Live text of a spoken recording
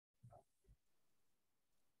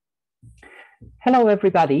Hello,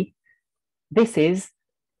 everybody. This is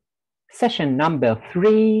session number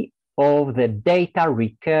 3 of the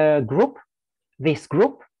data-recur group. This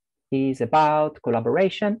group is about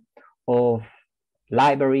collaboration of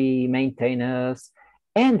library maintainers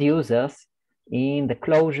and users in the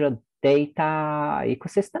Clojure data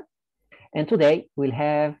ecosystem. And today we'll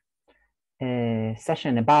have a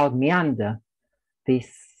session about Meander, this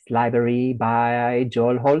library by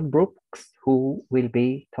Joel Holdbrooks, who will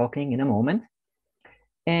be talking in a moment.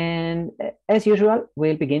 And as usual,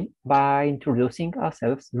 we'll begin by introducing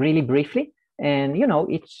ourselves really briefly. And,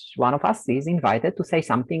 each one of us is invited to say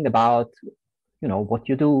something about, what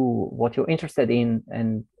you do, what you're interested in,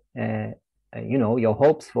 and, your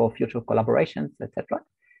hopes for future collaborations, etc.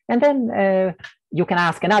 And then you can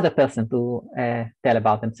ask another person to tell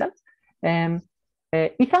about themselves.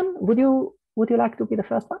 Ethan, would you like to be the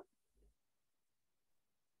first one?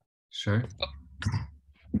 Sure.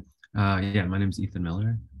 Yeah, my name is Ethan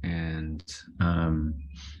Miller, and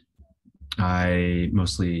I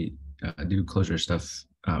mostly do Clojure stuff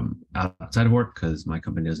outside of work because my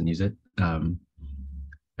company doesn't use it.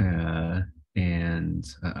 And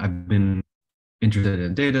I've been interested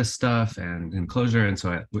in data stuff and in Clojure, and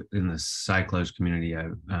so in the Clojure community,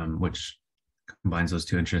 which combines those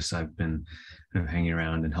two interests, I've been kind of hanging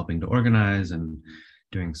around and helping to organize and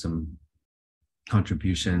doing some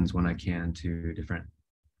contributions when I can to different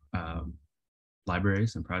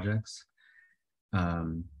libraries and projects.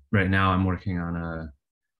 Right now I'm working on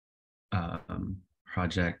a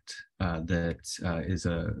project that is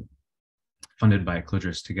funded by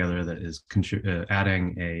Clojure Together that is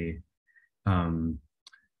adding a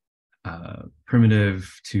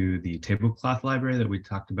primitive to the tablecloth library that we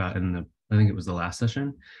talked about in I think it was the last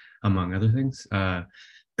session, among other things. And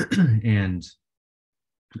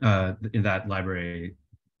in that library,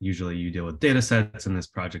 usually you deal with data sets, and this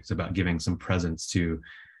project's about giving some presence to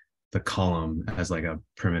the column as like a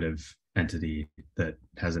primitive entity that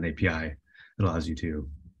has an API that allows you to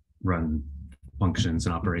run functions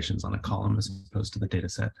and operations on a column as opposed to the data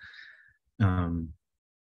set.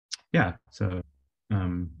 Yeah, so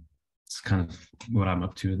it's kind of what I'm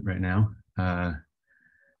up to right now.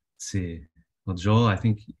 Let's see. Well, Joel, I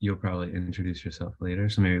think you'll probably introduce yourself later.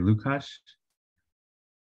 So maybe Lukasz.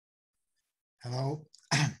 Hello.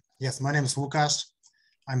 Yes, my name is Łukasz.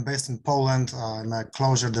 I'm based in Poland. I'm a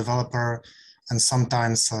Clojure developer and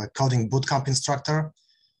sometimes a coding bootcamp instructor.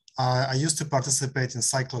 I used to participate in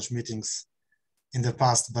Clojure meetings in the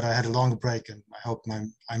past, but I had a long break, and I hope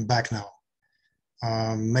I'm back now.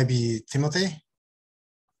 Maybe Timothy?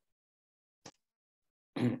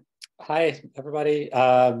 Hi, everybody.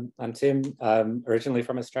 I'm Tim. I'm originally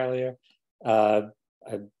from Australia. I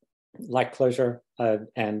like Clojure,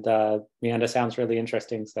 and Meander sounds really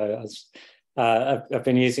interesting. So I've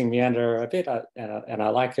been using Meander a bit, and I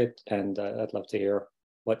like it. And I'd love to hear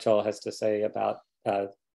what Joel has to say about,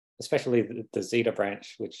 especially the Zeta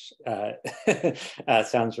branch, which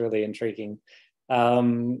sounds really intriguing.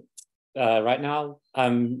 Right now,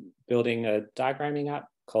 I'm building a diagramming app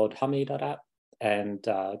called Hummy.app. And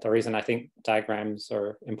the reason I think diagrams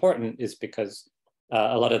are important is because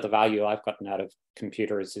a lot of the value I've gotten out of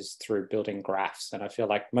computers is through building graphs. And I feel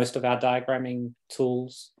like most of our diagramming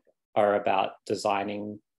tools are about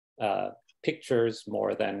designing pictures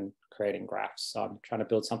more than creating graphs. So I'm trying to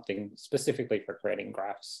build something specifically for creating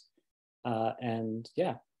graphs. And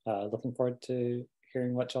yeah, looking forward to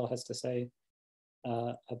hearing what Joel has to say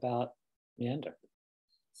about Meander.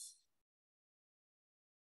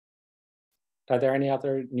 Are there any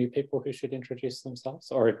other new people who should introduce themselves,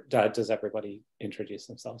 or does everybody introduce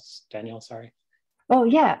themselves? Daniel, sorry. Oh,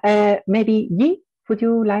 yeah. Maybe Yi, would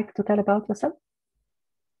you like to tell about yourself?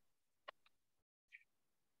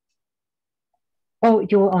 Oh,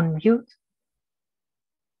 you're on mute.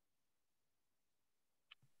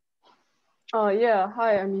 Yeah.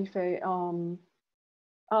 Hi, I'm Yifei.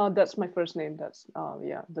 That's my first name. That's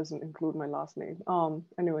yeah, doesn't include my last name.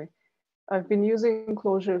 Anyway. I've been using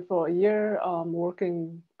Clojure for a year,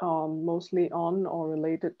 working mostly on or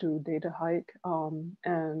related to data hike,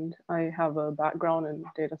 and I have a background in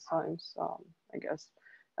data science, I guess,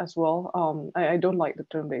 as well. I don't like the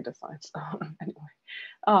term data science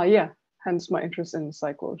anyway. Yeah, hence my interest in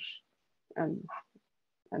Clojure and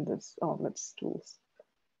this its tools.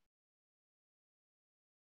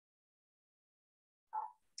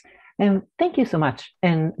 And thank you so much.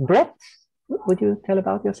 And Brett, would you tell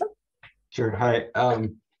about yourself? Sure. Hi. I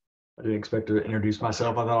didn't expect to introduce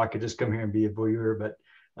myself. I thought I could just come here and be a voyeur, but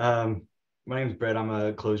my name is Brett. I'm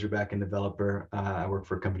a Clojure backend developer. I work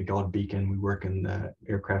for a company called Beacon. We work in the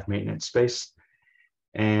aircraft maintenance space.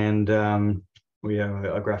 And we have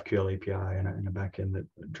a GraphQL API and a backend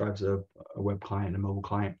that drives a web client and a mobile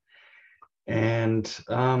client. And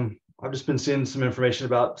I've just been seeing some information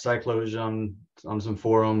about Clojure on some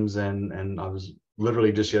forums, and I was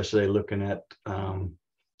literally just yesterday looking at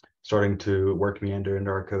starting to work Meander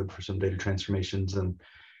into our code for some data transformations, and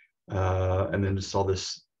then just saw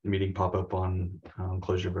this meeting pop up on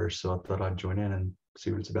Clojureverse, so I thought I'd join in and see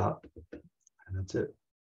what it's about, and that's it.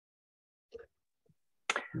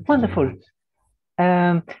 Wonderful.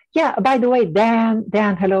 Yeah, by the way, Dan,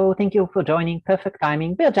 hello, thank you for joining. Perfect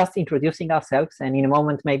timing. We're just introducing ourselves, and in a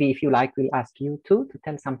moment, maybe if you like, we'll ask you too to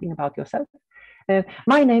tell something about yourself.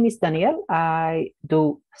 My name is Daniel. I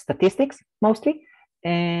do statistics mostly,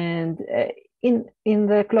 and in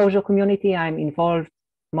the Clojure community, I'm involved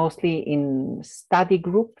mostly in study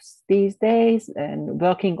groups these days and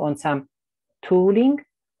working on some tooling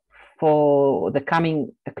for the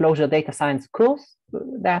coming Clojure data science course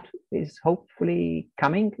that is hopefully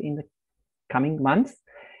coming in the coming months.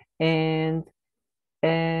 And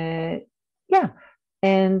yeah,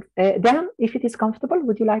 and Dan, if it is comfortable,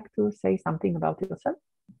 would you like to say something about yourself?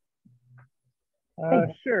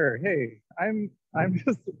 Sure. Hey, I'm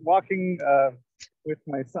just walking with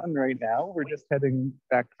my son right now. We're just heading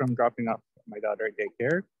back from dropping off my daughter at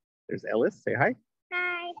daycare. There's Ellis. Say hi.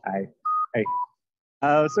 Hi. Hi. Hey.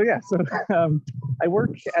 So yeah, I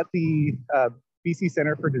work at the BC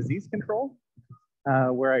Center for Disease Control,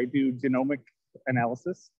 where I do genomic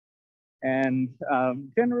analysis. And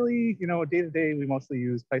generally, you know, day to day, we mostly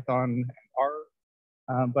use Python and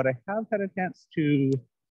R, but I have had a chance to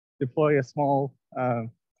deploy a small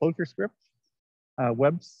Clojure script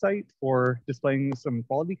website for displaying some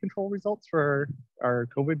quality control results for our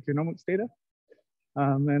COVID genomics data.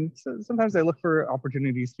 And so sometimes I look for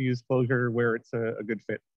opportunities to use Clojure where it's a good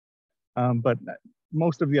fit. But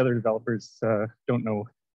most of the other developers don't know,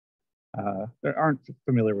 aren't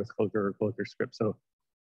familiar with Clojure or Clojure script. So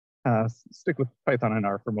stick with Python and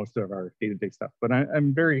R for most of our day-to-day stuff. But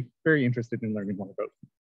I'm very, very interested in learning more about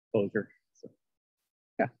Clojure. So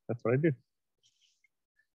yeah, that's what I do.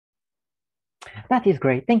 That is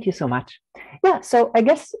great. Thank you so much. Yeah, so I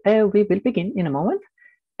guess we will begin in a moment.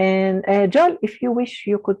 And Joel, if you wish,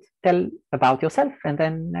 you could tell about yourself and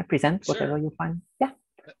then present whatever you find. Yeah,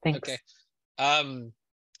 thanks. Okay.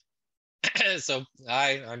 So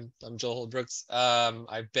hi, I'm Joel Holdbrooks.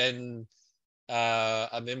 I've been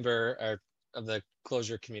a member of the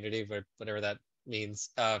Clojure community, whatever that means,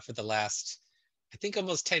 for the last, I think,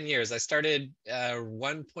 almost 10 years. I started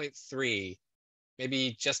 1.3,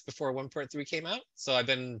 maybe just before 1.3 came out. So I've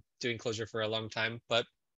been doing Clojure for a long time, but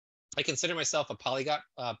I consider myself a polyglot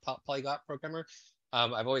programmer.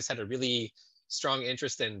 I've always had a really strong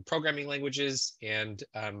interest in programming languages, and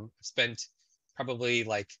spent probably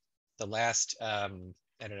like the last, I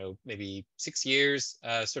don't know, maybe 6 years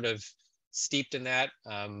sort of steeped in that.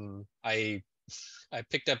 I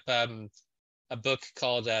picked up a book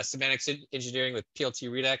called Semantics Engineering with PLT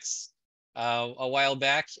Redux a while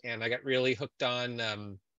back, and I got really hooked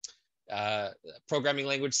on programming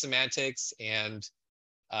language semantics. And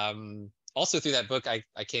also through that book, I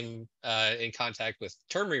came in contact with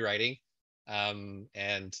term rewriting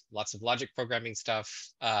and lots of logic programming stuff.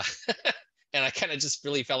 And I kind of just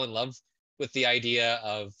really fell in love with the idea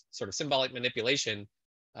of sort of symbolic manipulation,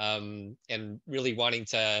 and really wanting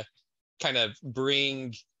to kind of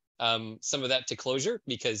bring some of that to Clojure,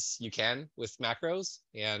 because you can with macros.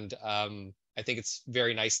 And I think it's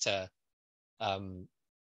very nice to,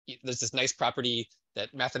 there's this nice property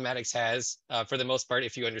that mathematics has, for the most part,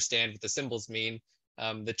 if you understand what the symbols mean.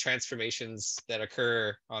 The transformations that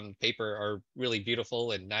occur on paper are really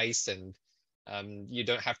beautiful and nice, and you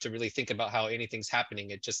don't have to really think about how anything's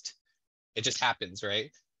happening. It just happens, right?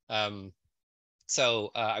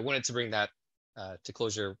 So I wanted to bring that to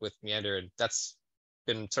Clojure with Meander, and that's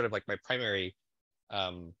been sort of like my primary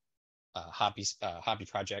hobby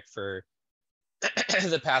project for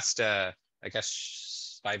the past, I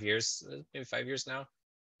guess, 5 years, maybe 5 years now,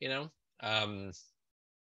 you know.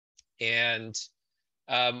 And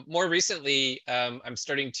more recently, I'm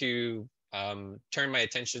starting to turn my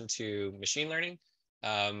attention to machine learning.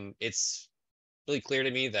 It's really clear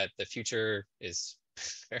to me that the future is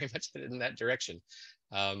very much in that direction.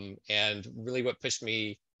 And really what pushed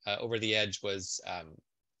me over the edge was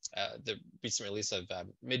the recent release of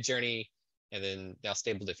Midjourney, and then now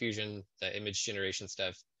Stable Diffusion, the image generation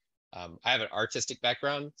stuff. I have an artistic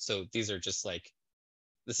background, so these are just like,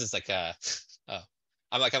 this is like a,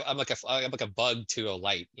 I'm like a bug to a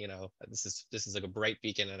light, you know. This is like a bright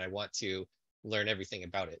beacon, and I want to learn everything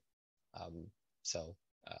about it.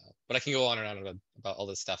 But I can go on and on about all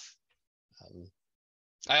this stuff.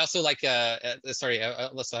 I also like, sorry, I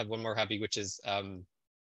also have one more hobby, which is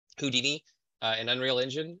Houdini and Unreal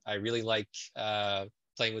Engine. I really like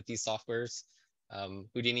playing with these softwares.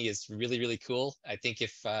 Houdini is really, really cool. I think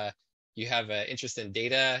if you have an interest in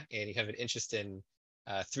data and you have an interest in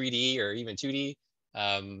 3D or even 2D,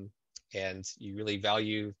 and you really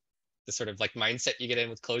value the sort of like mindset you get in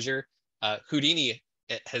with Clojure, Houdini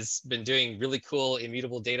has been doing really cool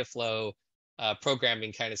immutable data flow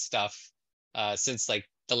programming kind of stuff since like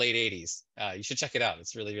the late 80s. You should check it out.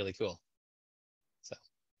 It's really, really cool. So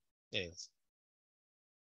anyways.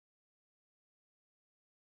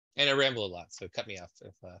 And I ramble a lot, so cut me off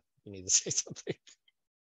if you need to say something.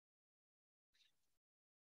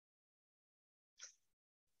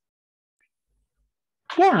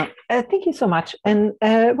 Yeah, thank you so much. And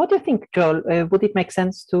what do you think, Joel? Would it make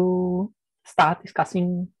sense to start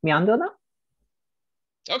discussing Meander now?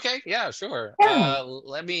 Okay, yeah, sure. Yeah.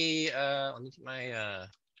 Let me get my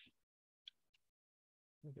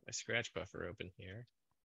scratch buffer open here.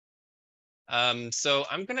 So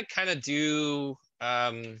I'm gonna kind of do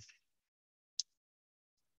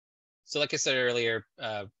so like I said earlier,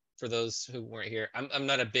 for those who weren't here, I'm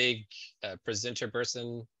not a big presenter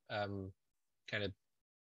person. Kind of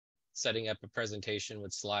setting up a presentation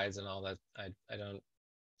with slides and all that. I don't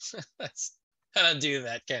I don't do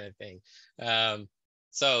that kind of thing.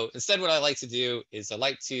 So instead, what I like to do is I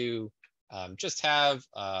like to just have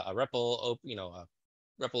a REPL open, a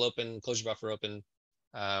REPL open, Clojure buffer open,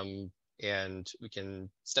 and we can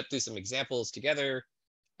step through some examples together.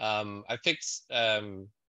 I've picked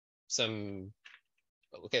some.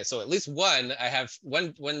 Okay, so at least one, I have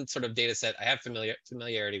one sort of data set I have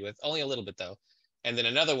familiarity with, only a little bit though. And then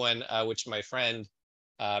another one, which my friend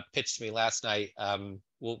pitched to me last night.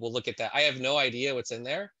 We'll look at that. I have no idea what's in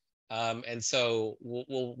there. And so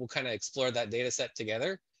we'll kind of explore that data set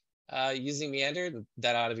together using Meander.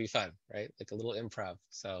 That ought to be fun, right? Like a little improv.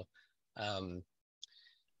 So,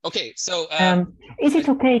 okay, so is it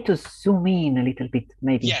okay to zoom in a little bit,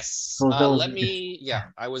 maybe? Yes. For those let me.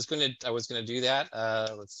 Yeah, I was gonna do that.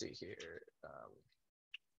 Let's see here.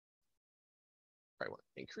 Probably want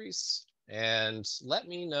to increase and let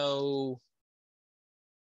me know.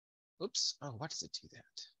 Oops. Oh, why does it do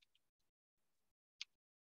that?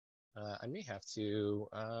 I may have to.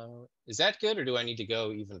 Is that good, or do I need to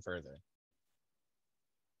go even further?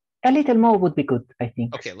 A little more would be good, I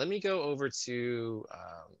think. Okay, let me go over to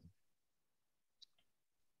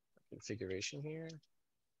configuration here.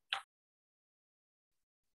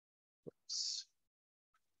 Oops.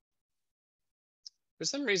 For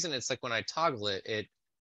some reason, it's like when I toggle it, it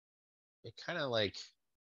kind of like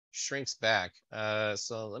shrinks back.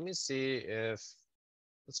 So let me see if,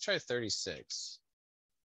 let's try 36.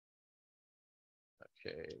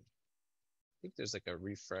 Okay. I think there's like a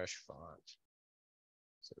refresh font.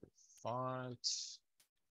 So font,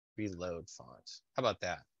 reload font. How about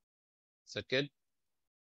that? Is that good?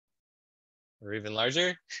 Or even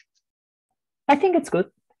larger? I think it's good.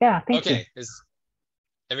 Yeah, thank you. Okay. Is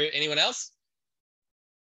anyone else?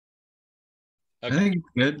 Okay. I think it's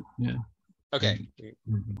good. Yeah. Okay. We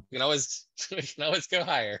can always go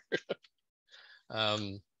higher.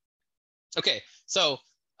 Okay. So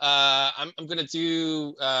I'm gonna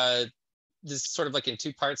do this sort of like in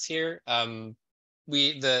two parts here. The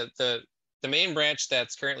main branch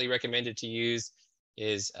that's currently recommended to use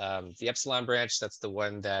is the Epsilon branch. That's the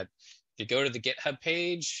one that if you go to the GitHub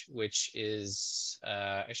page, which is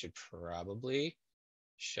I should probably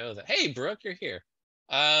show that. Hey, Brooke, you're here.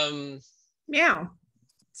 Meow.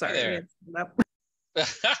 Sorry. Hey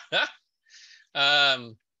there.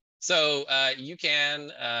 So you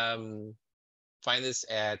can find this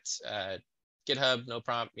at GitHub, no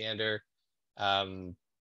prompt, Meander.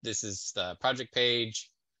 This is the project page.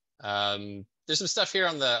 There's some stuff here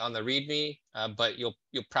on the README, but you'll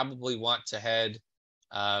probably want to head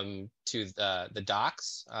to the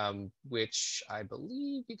docs, which I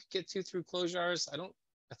believe you could get to through Clojures. I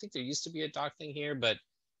think there used to be a doc thing here, but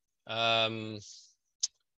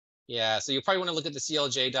yeah, so you'll probably want to look at the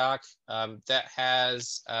CLJ doc. That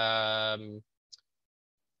has there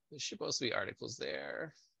should mostly be articles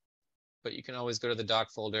there, but you can always go to the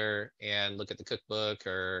doc folder and look at the cookbook,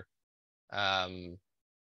 or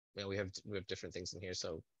we have different things in here.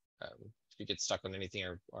 So if you get stuck on anything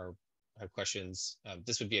or have questions,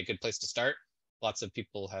 this would be a good place to start. Lots of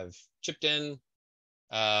people have chipped in.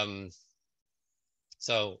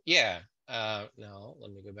 So yeah, now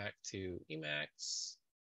let me go back to Emacs.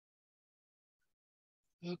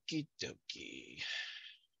 Okie dokie.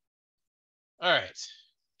 All right,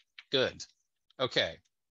 good. Okay.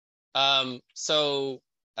 So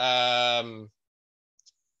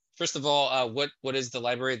first of all, what is the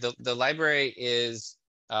library? The library is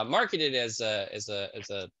marketed as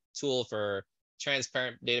a tool for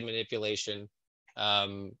transparent data manipulation,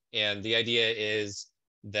 and the idea is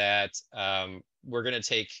that we're going to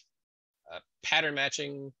take pattern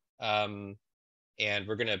matching, and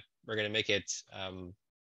we're gonna make it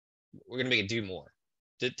do more.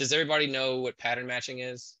 Does everybody know what pattern matching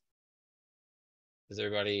is? Does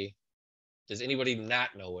anybody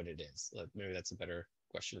not know what it is? Maybe that's a better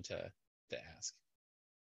question to ask.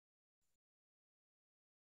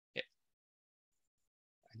 Yeah.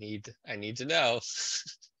 I need to know.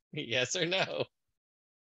 Yes or no?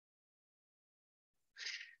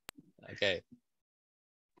 Okay.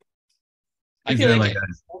 Is there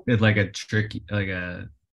like a tricky,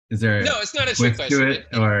 is there no, it's not a trick question.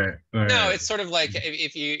 Or no, it's sort of like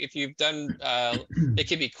if you've done it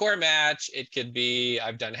could be core match, it could be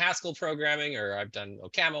I've done Haskell programming, or I've done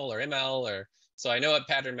OCaml or ML, or so I know what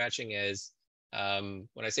pattern matching is. When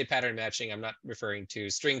I say pattern matching, I'm not referring to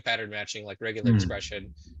string pattern matching like regular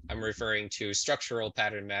expression. I'm referring to structural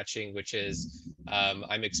pattern matching, which is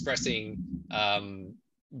I'm expressing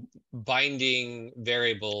binding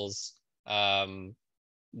variables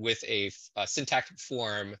with a syntactic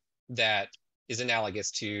form that is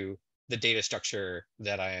analogous to the data structure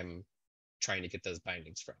that I am trying to get those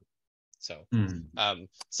bindings from. So,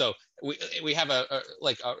 so we have a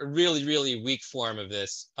really weak form of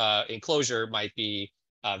this. In Clojure might be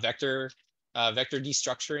vector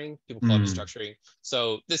destructuring. People call it destructuring.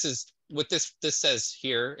 So this is what this says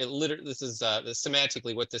here. This is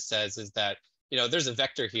semantically what this says is that there's a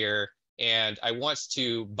vector here, and I want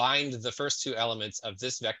to bind the first two elements of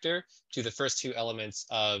this vector to the first two elements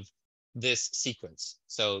of this sequence.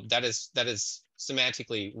 So that is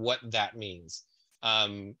semantically what that means.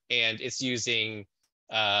 And it's using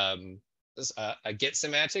a get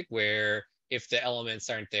semantic where if the elements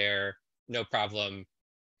aren't there, no problem,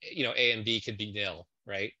 A and B could be nil,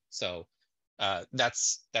 right? So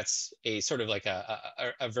that's a sort of like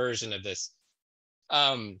a version of this.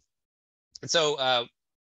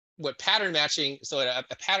 What pattern matching, so a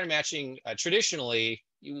pattern matching traditionally,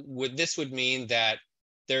 this would mean that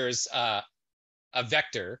there's a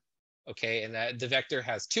vector, okay, and that the vector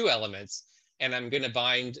has two elements, and I'm going to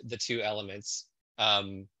bind the two elements,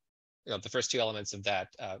 the first two elements of that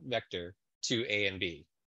vector to A and B.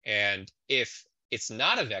 And if it's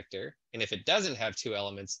not a vector, and if it doesn't have two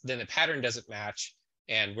elements, then the pattern doesn't match,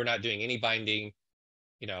 and we're not doing any binding.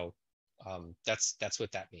 That's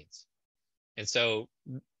what that means. And so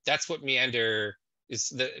that's what Meander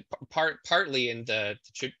is partly in the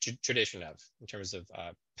tradition of, in terms of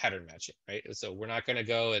pattern matching, right? So we're not going to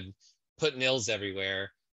go and put nils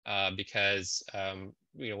everywhere because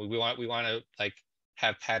we want to like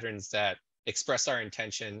have patterns that express our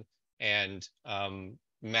intention and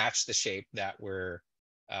match the shape that we're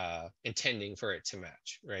intending for it to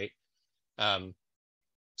match, right? Yeah.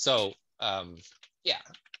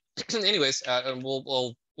 Anyways,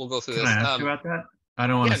 we'll go through this. Can I ask about that? I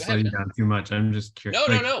don't want to slow you down too much. I'm just curious.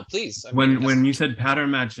 No, please. When you said pattern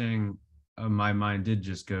matching, my mind did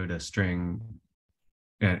just go to string,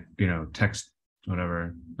 text,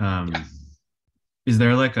 whatever. Is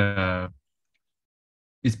there like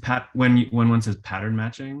when one says pattern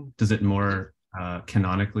matching, does it more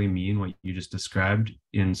canonically mean what you just described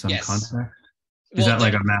in some context? Is that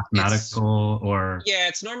like a mathematical or? Yeah,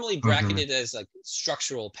 it's normally bracketed as like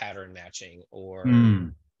structural pattern matching or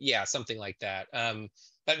something like that.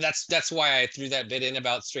 But that's why I threw that bit in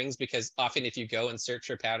about strings, because often if you go and search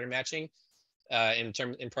for pattern matching in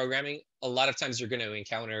programming, a lot of times you're going to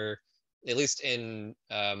encounter, at least in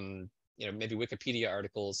maybe Wikipedia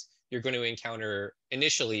articles, you're going to encounter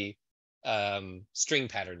initially string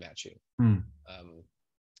pattern matching.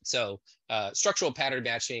 So structural pattern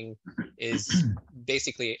matching is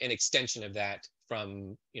basically an extension of that,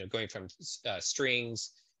 from going from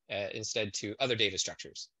strings instead to other data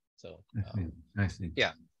structures. So I see.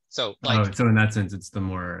 Yeah. So so in that sense, it's the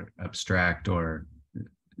more abstract, or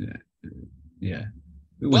the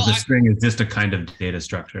string is just a kind of data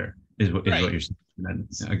structure is what you're saying.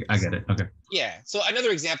 I get it. Okay. Yeah. So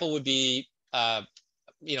another example would be map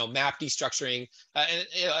destructuring, and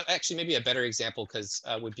actually maybe a better example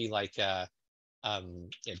would be like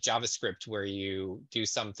JavaScript, where you do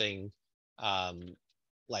something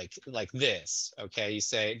like this. Okay, you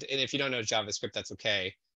say, and if you don't know JavaScript, that's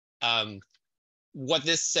okay. What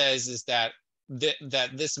this says is that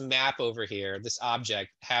this map over here, this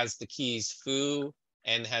object, has the keys foo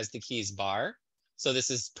and has the keys bar. So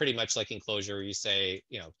this is pretty much like in Clojure, where you say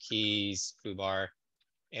keys foo bar.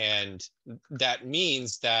 And that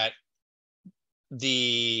means that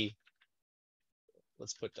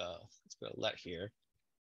let's put a let here.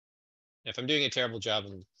 And if I'm doing a terrible job,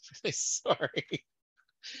 I'm really sorry.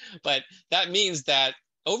 But that means that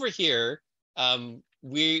over here,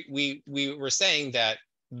 we were saying that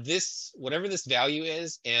this, whatever this value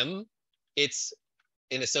is, m, it's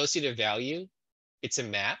an associative value. It's a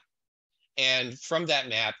map. And from that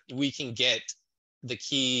map, we can get the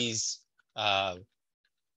keys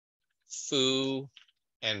foo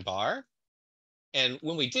and bar. And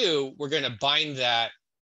when we do, we're going to bind that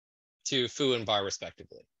to foo and bar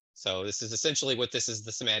respectively. So this is essentially what this is,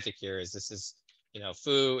 the semantic here is this is,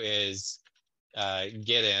 foo is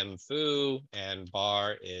get m foo and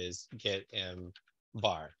bar is get m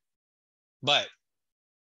bar. But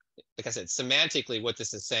like I said, semantically, what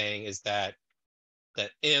this is saying is that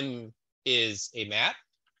m is a map,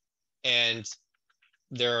 and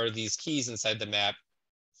there are these keys inside the map,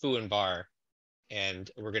 foo and bar,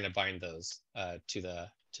 and we're going to bind those to the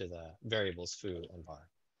variables foo and bar.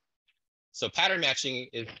 So pattern matching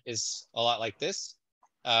is a lot like this.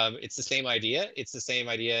 It's the same idea. It's the same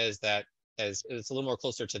idea as it's a little more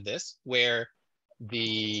closer to this, where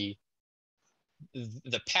the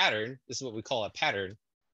pattern, this is what we call a pattern,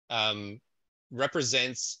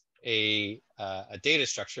 represents a data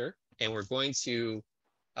structure, and we're going to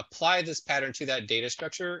apply this pattern to that data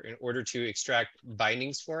structure in order to extract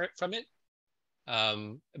bindings from it.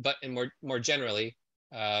 But more generally,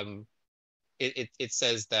 it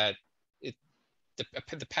says that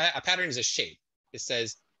a pattern is a shape. It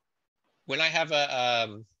says when I have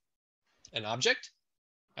an object,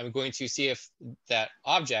 I'm going to see if that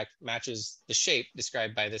object matches the shape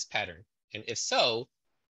described by this pattern, and if so,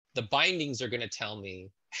 the bindings are going to tell me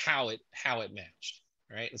how it matched,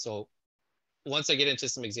 right? And so once I get into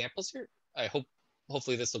some examples here,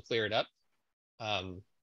 hopefully this will clear it up.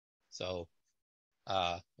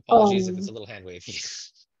 Apologies if it's a little hand wavy.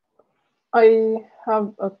 I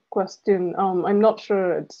have a question. I'm not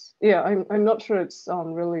sure it's I'm not sure it's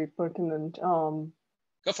really pertinent. Go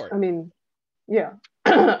for it. I mean, yeah.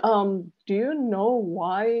 Do you know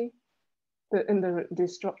why in the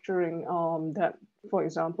structuring that, for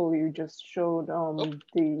example, you just showed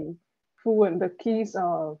the foo and the keys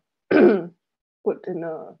are put in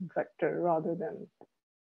a vector rather than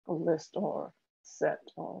a list or set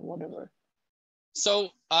or whatever? So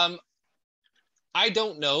I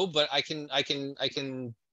don't know, but I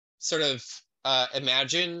can sort of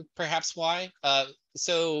imagine perhaps why.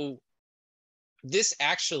 So this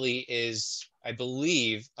actually is, I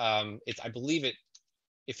believe,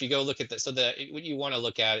 if you go look at this, so what you want to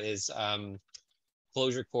look at is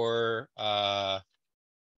Clojure core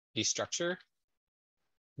destructure.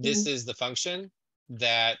 This is the function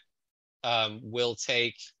that will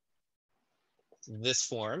take this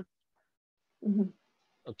form.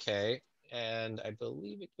 Okay, and I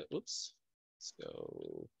believe it, oops, let's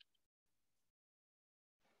go.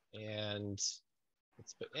 And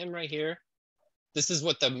let's put m right here. This is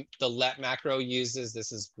what the let macro uses.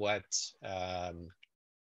 This is what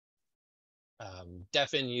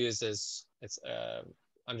defin uses. It's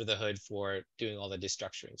under the hood for doing all the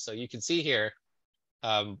destructuring. So you can see here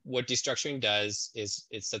what destructuring does is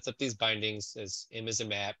it sets up these bindings as m is a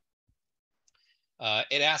map.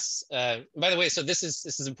 It asks, by the way, so this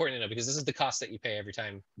is important to know because this is the cost that you pay every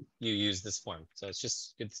time you use this form. So it's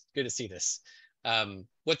just good to see this.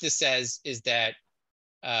 What this says is that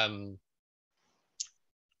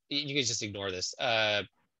you can just ignore this, that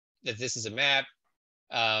this is a map,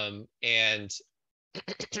 and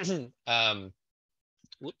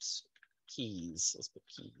whoops, keys. Let's put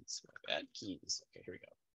keys. My bad, keys. Okay, here we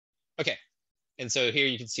go. Okay, and so here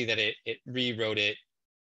you can see that it rewrote it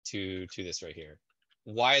to this right here.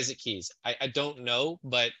 Why is it keys? I don't know,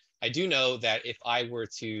 but I do know that if I were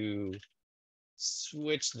to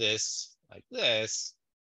switch this like this,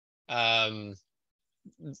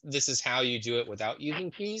 this is how you do it without using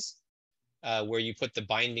keys, where you put the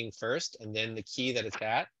binding first and then the key that it's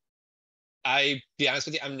at. I be honest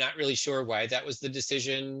with you, I'm not really sure why that was the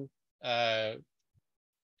decision that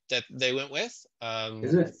they went with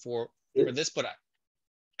for this, but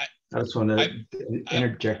I just want to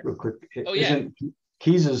interject real quick. Oh yeah.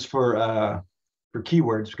 Keys is for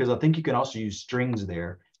keywords, because I think you can also use strings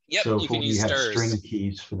there. Yep, so you can use have strs. String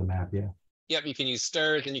keys for the map, yeah. Yep, you can use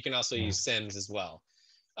strs, and you can also use sims as well.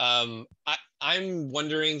 I'm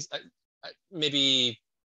wondering, maybe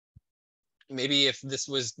if this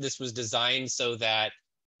was designed so that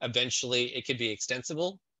eventually it could be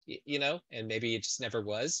extensible, and maybe it just never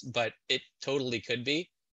was, but it totally could be.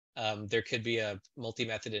 There could be a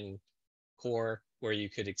multi-method in core where you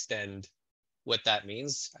could extend what that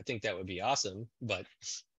means. I think that would be awesome, but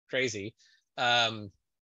crazy.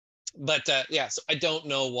 Yeah, so I don't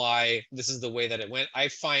know why this is the way that it went. I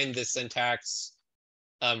find this syntax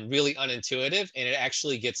really unintuitive, and it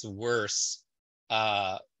actually gets worse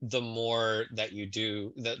the more that you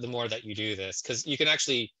do the more that you do this, because you can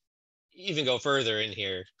actually even go further in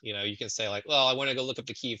here. You know, you can say like, well, I want to go look up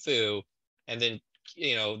the key foo, and then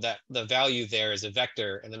you know that the value there is a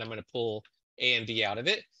vector, and then I'm going to pull A and B out of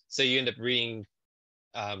it. So you end up reading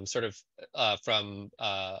sort of from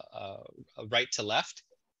right to left,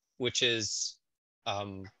 which is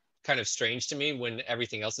kind of strange to me when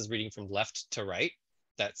everything else is reading from left to right.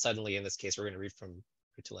 That suddenly, in this case, we're going to read from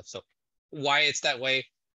right to left. So why it's that way,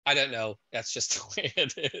 I don't know. That's just the way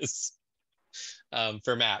it is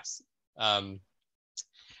for maps.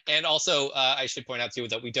 And also, I should point out too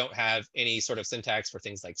that we don't have any sort of syntax for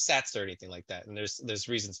things like sats or anything like that. And there's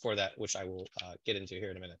reasons for that, which I will get into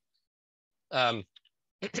here in a minute.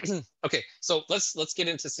 Okay, so let's get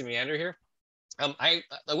into some Meander here. I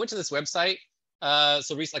went to this website.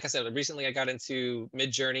 So like I said, recently I got into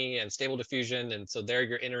Midjourney and Stable Diffusion, and so there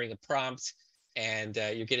you're entering a prompt, and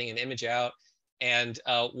you're getting an image out. And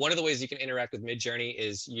one of the ways you can interact with Midjourney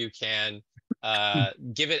is you can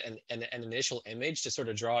give it an initial image to sort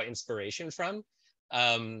of draw inspiration from,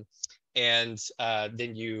 and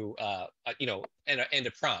then you you know, and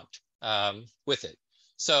a prompt with it.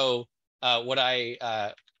 So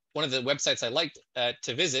one of the websites I liked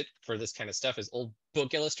to visit for this kind of stuff is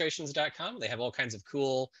oldbookillustrations.com. They have all kinds of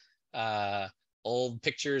cool old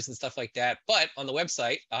pictures and stuff like that. But on the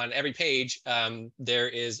website, on every page, there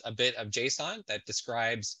is a bit of JSON that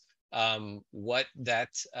describes what that,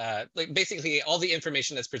 like basically all the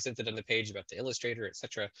information that's presented on the page about the illustrator,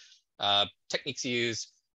 etc. Techniques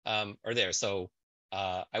used are there. So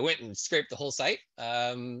I went and scraped the whole site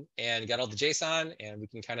and got all the JSON, and we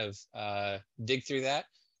can kind of dig through that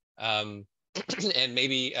and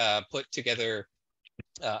maybe put together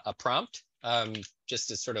a prompt just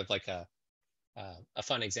as sort of like a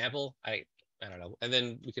fun example. I don't know, and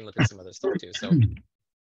then we can look at some other stuff too. So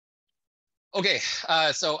okay,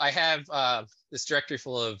 so I have this directory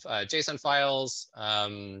full of JSON files.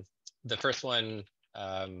 The first one,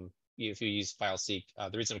 if you use file seek,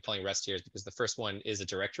 the reason I'm calling rest here is because the first one is a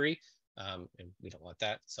directory, and we don't want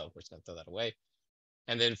that, so we're just going to throw that away.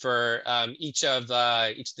 And then for each of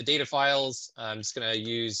the data files, I'm just going to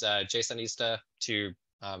use JSONista to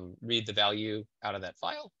read the value out of that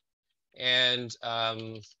file. And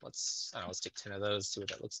let's take 10 of those, see what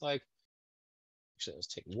that looks like. Actually, let's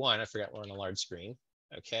take one. I forgot we're on a large screen.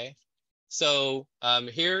 Okay, so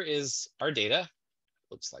here is our data.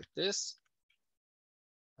 Looks like this.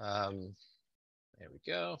 There we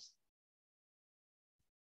go.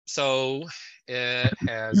 So it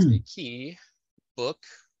has a key, book,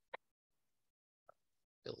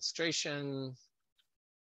 illustration,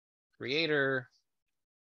 creator,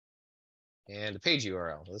 and a page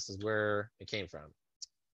URL. This is where it came from.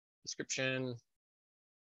 Description.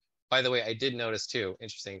 By the way, I did notice too,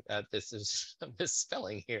 interesting, this is a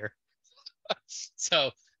misspelling here.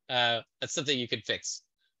 So that's something you could fix.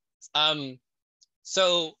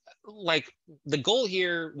 So like the goal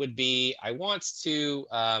here would be, I want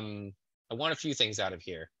a few things out of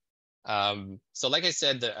here. So like I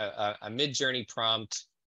said, a Midjourney prompt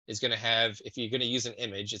is going to have, if you're going to use an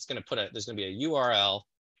image, it's going to there's going to be a URL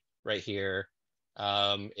right here.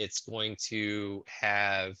 It's going to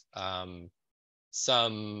have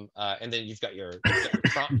some, and then you've got your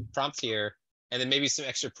prompt here, and then maybe some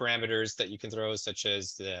extra parameters that you can throw, such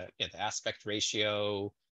as the aspect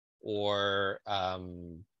ratio, or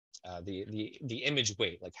the image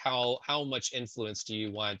weight, like how much influence do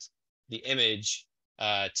you want the image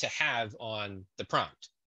to have on the prompt.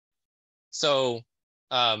 So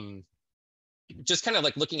just kind of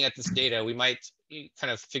like looking at this data, we might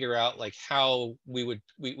kind of figure out like how we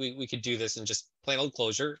could do this in just plain old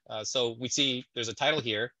Clojure. So we see there's a title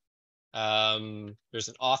here. There's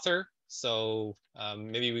an author. So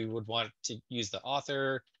maybe we would want to use the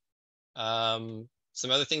author. Some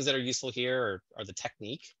other things that are useful here are the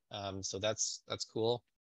technique. So that's cool.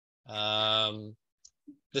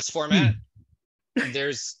 This format,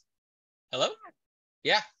 there's, hello?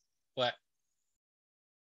 Yeah, what?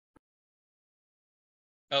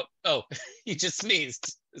 Oh, you just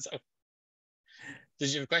sneezed. So,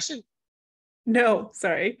 did you have a question? No,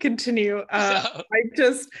 sorry, continue.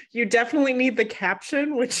 You definitely need the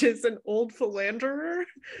caption, which is an old philanderer.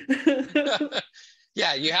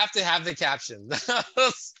 Yeah, you have to have the caption.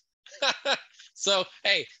 So,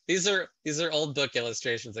 hey, these are old book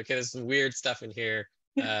illustrations. Okay, there's some weird stuff in here.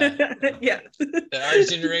 Yeah. That our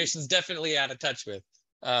generation's definitely out of touch with.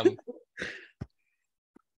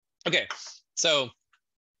 Okay, so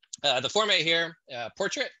the format here,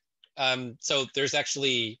 portrait. So there's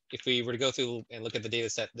actually, if we were to go through and look at the data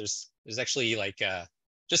set, there's actually like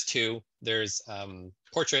just two. There's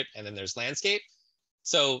portrait and then there's landscape.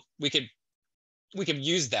 So we could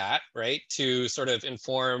use that, right, to sort of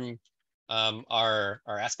inform our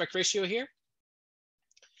aspect ratio here.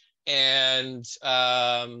 And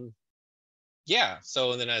yeah,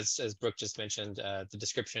 so then as Brooke just mentioned, the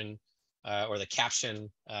description or the caption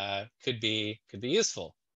could be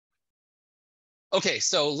useful. Okay,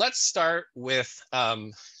 so let's start with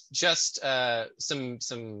just some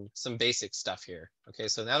basic stuff here. Okay,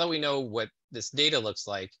 so now that we know what this data looks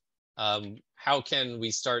like, how can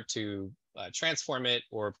we start to transform it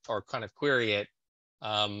or kind of query it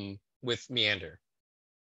with Meander?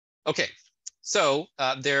 Okay, so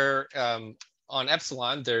on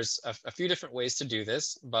Epsilon, there's a few different ways to do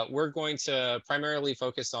this, but we're going to primarily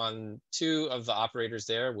focus on two of the operators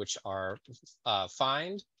there, which are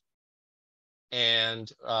find and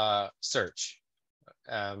search.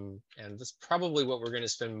 And that's probably what we're going to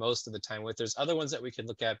spend most of the time with. There's other ones that we could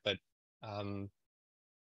look at, but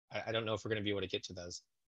I don't know if we're going to be able to get to those.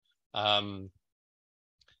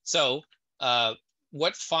 So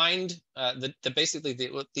what find, basically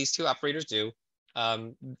what these two operators do,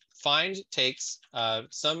 find takes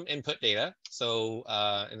some input data. So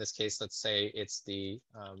in this case, let's say it's the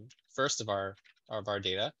first of our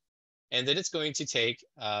data, and then it's going to take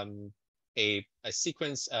a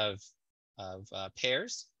sequence of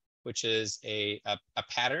pairs, which is a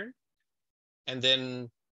pattern, and then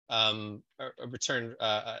a return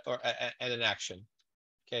and an action.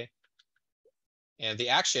 Okay, and the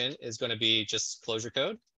action is going to be just Clojure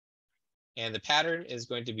code, and the pattern is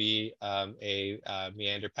going to be a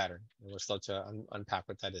Meander pattern. And we're slow to unpack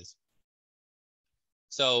what that is.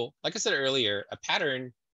 So, like I said earlier, a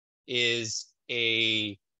pattern is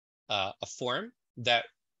a form that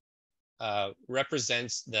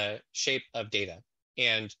represents the shape of data.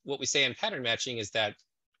 And what we say in pattern matching is that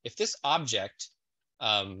if this object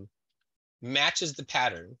matches the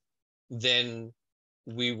pattern, then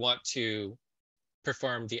we want to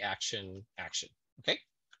perform the action. Okay.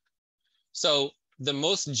 So the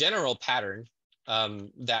most general pattern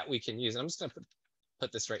that we can use, I'm just going to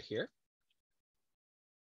put this right here.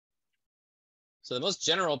 So the most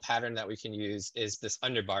general pattern that we can use is this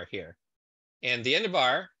underbar here. And the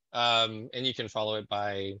underbar, and you can follow it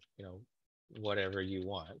by, whatever you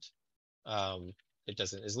want. It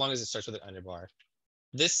doesn't, as long as it starts with an underbar.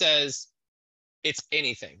 This says it's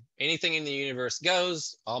anything. Anything in the universe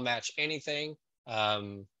goes. I'll match anything.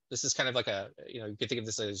 This is kind of like you can think of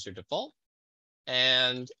this as your default.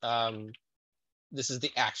 And this is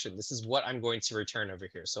the action. This is what I'm going to return over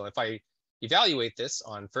here. So if I evaluate this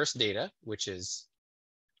on first data, which is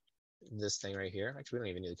this thing right here. Actually, we don't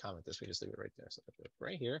even need to comment this. We just leave it right there. So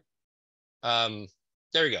right here.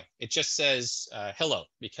 There we go. It just says hello,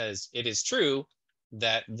 because it is true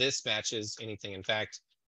that this matches anything. In fact,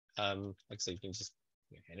 like I said, you can just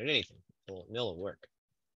hand it anything. It'll work.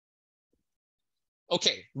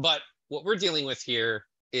 Okay, but what we're dealing with here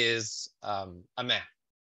is a map.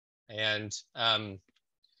 And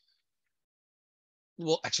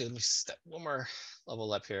well, actually, let me step one more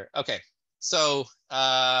level up here. Okay, so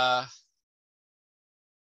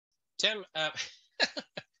Tim,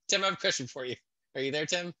 Tim, I have a question for you. Are you there,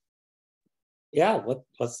 Tim? Yeah,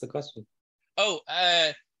 what's the question? Oh,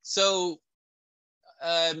 so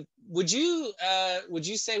would you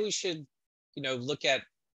say we should, look at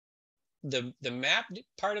the map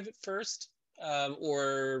part of it first,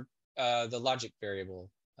 or the logic variable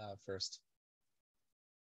first?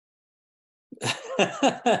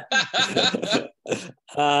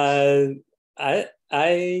 I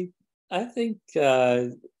think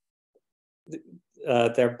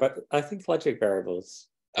I think logic variables.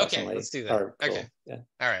 Okay, let's do that. Cool. Okay. Yeah.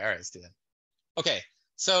 All right, let's do that. Okay,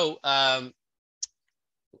 so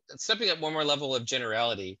stepping up one more level of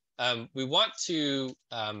generality, we want to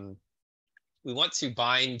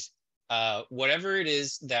bind whatever it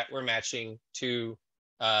is that we're matching to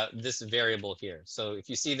this variable here. So if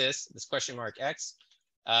you see this question mark X,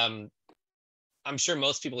 I'm sure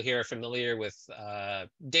most people here are familiar with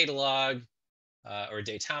Datalog or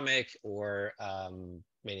Datomic or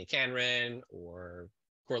Mini-Canren or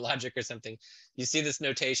Core Logic or something. You see this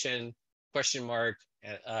notation question mark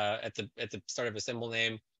at the start of a symbol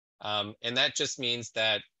name, and that just means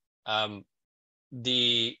that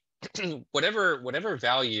the whatever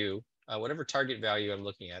value, whatever target value I'm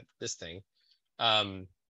looking at, this thing, I'm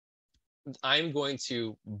going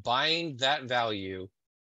to bind that value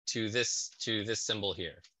to this symbol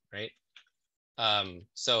here, right?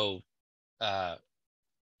 So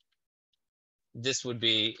this would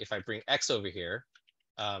be, if I bring X over here,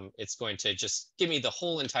 it's going to just give me the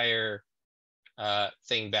whole entire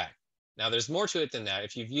thing back. Now, there's more to it than that.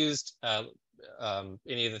 If you've used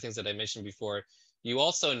any of the things that I mentioned before, you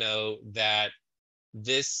also know that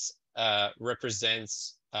this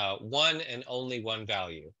represents one and only one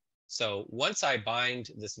value. So once I bind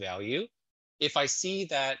this value, if I see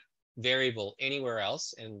that variable anywhere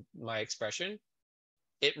else in my expression,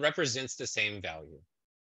 it represents the same value.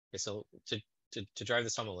 Okay, so to drive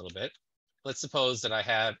this home a little bit, let's suppose that I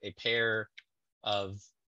have a pair of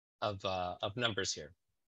numbers here.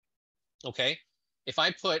 Okay, if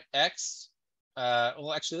I put x,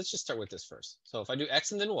 well, actually, let's just start with this first. So if I do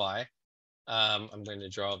x and then y, I'm going to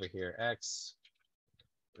draw over here x,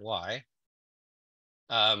 y.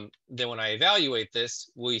 Then when I evaluate this,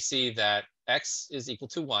 we see that x is equal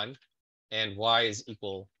to 1 and y is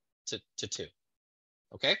equal to 2.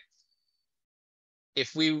 Okay?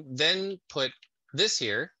 If we then put this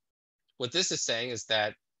here, what this is saying is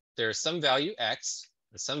that there's some value x,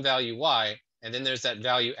 there's some value y, and then there's that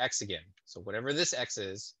value x again. So whatever this x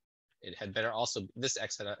is, it had better also, this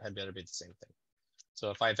x had better be the same thing. So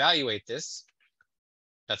if I evaluate this,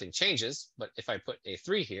 nothing changes, but if I put a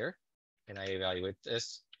 3 here and I evaluate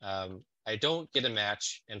this, I don't get a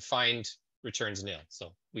match, and find returns nil.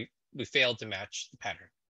 So we failed to match the pattern.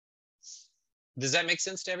 Does that make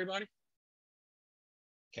sense to everybody?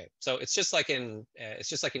 Okay, so it's just like in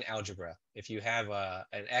algebra. If you have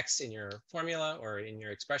an x in your formula or in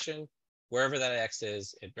your expression, wherever that x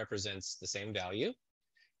is, it represents the same value.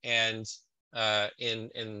 And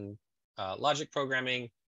in logic programming,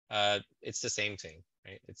 it's the same thing,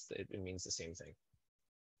 right? It means the same thing.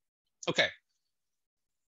 Okay.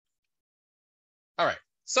 All right.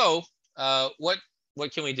 So what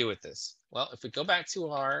can we do with this? Well, if we go back to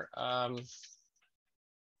our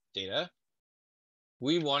data,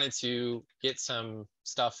 we wanted to get some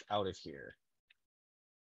stuff out of here.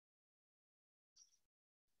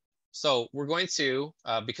 So we're going to,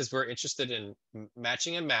 because we're interested in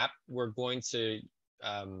matching a map, we're going to,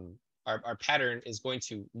 our pattern is going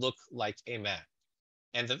to look like a map.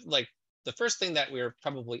 And the first thing that we're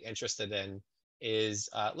probably interested in is,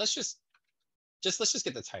 let's just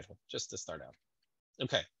get the title just to start out.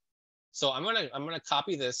 Okay, so I'm gonna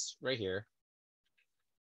copy this right here.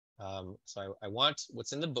 So I want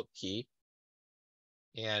what's in the book key,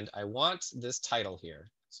 and I want this title here.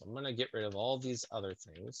 So I'm gonna get rid of all these other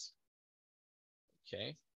things.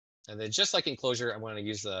 Okay, and then just like in Clojure, I'm going to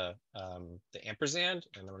use the ampersand,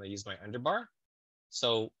 and I'm going to use my underbar.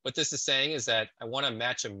 So what this is saying is that I want to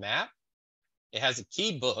match a map. It has a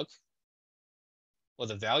key book. Well,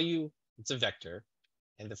 the value, it's a vector,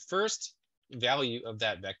 and the first value of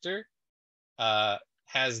that vector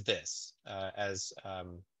has this as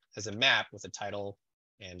a map with a title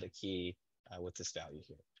and a key with this value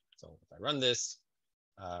here. So if I run this,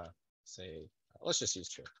 say, let's just use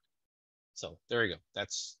true. So there we go.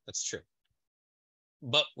 That's true.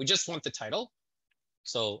 But we just want the title.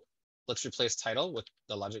 So let's replace title with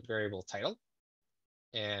the logic variable title.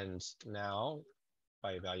 And now if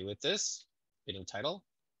I evaluate this, getting title,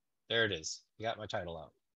 there it is. I got my title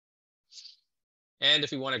out. And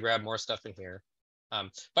if we want to grab more stuff in here,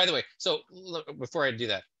 by the way, so look, before I do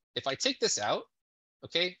that, if I take this out,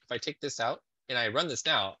 okay, if I take this out and I run this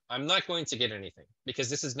now, I'm not going to get anything because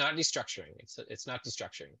this is not destructuring. It's not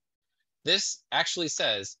destructuring. This actually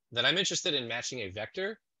says that I'm interested in matching a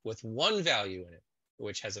vector with one value in it,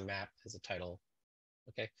 which has a map, has a title.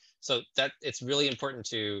 Okay, so that it's really important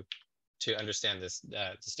to understand this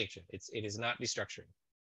distinction. It is not destructuring,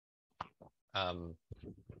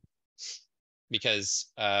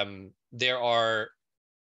 because there are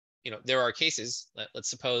cases.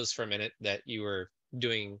 Let's suppose for a minute that you were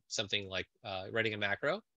doing something like writing a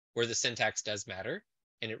macro where the syntax does matter,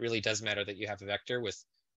 and it really does matter that you have a vector with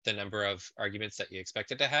the number of arguments that you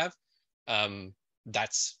expect it to have.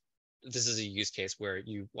 This is a use case where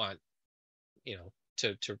you want,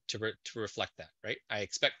 to reflect that, right? I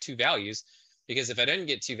expect 2 values because if I didn't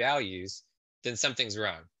get 2 values, then something's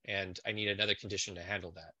wrong and I need another condition to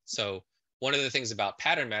handle that. So one of the things about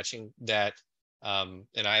pattern matching that, and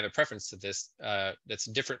I have a preference to this, that's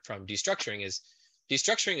different from destructuring is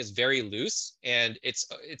very loose, and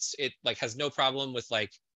it like has no problem with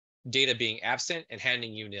like data being absent and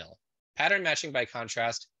handing you nil. Pattern matching, by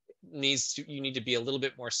contrast, you need to be a little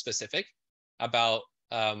bit more specific about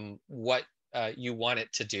what you want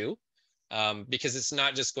it to do, because it's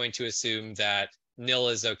not just going to assume that nil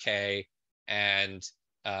is okay and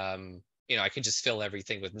I can just fill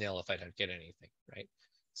everything with nil if I don't get anything, right?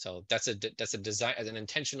 So that's an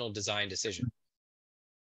intentional design decision.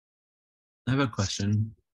 I have a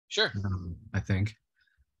question. Sure. I think.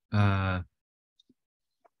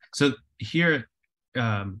 So here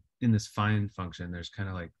in this find function, there's kind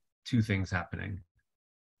of like two things happening.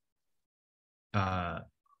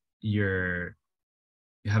 You're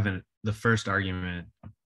having the first argument,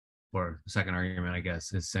 or the second argument, I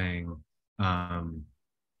guess, is saying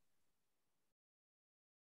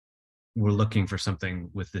we're looking for something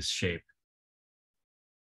with this shape.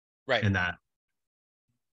 Right. And that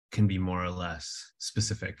can be more or less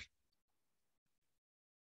specific.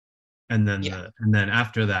 And then and then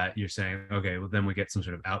after that, you're saying, okay, well, then we get some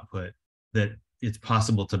sort of output that it's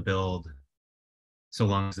possible to build so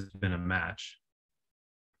long as it's been a match.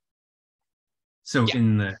 So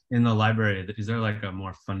in the library, is there like a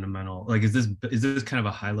more fundamental, like, is this kind of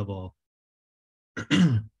a high level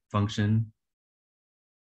function?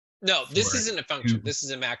 No, this isn't a function. This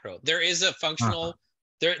is a macro. There is a functional,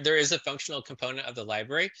 there is a functional component of the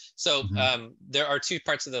library. So there are two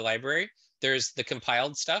parts of the library. There's the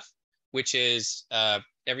compiled stuff, which is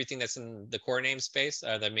everything that's in the core namespace,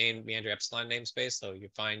 the main Meander epsilon namespace. So you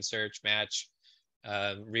find, search, match,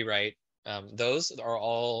 rewrite. Those are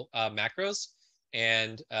all macros,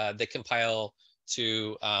 and they compile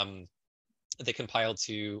to Clojure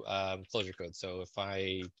code. So if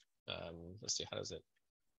I let's see, how does it?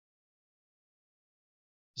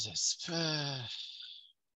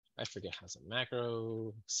 I forget how's a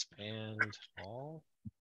macro expand all.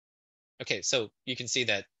 Okay, so you can see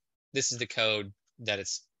that this is the code that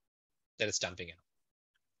it's dumping out.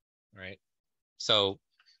 All right. So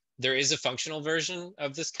there is a functional version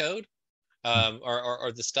of this code,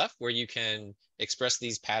 or the stuff where you can express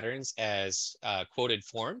these patterns as quoted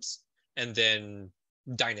forms and then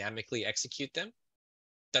dynamically execute them.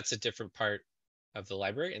 That's a different part of the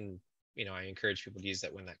library, and I encourage people to use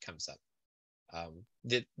that when that comes up.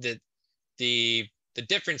 The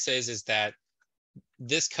difference is that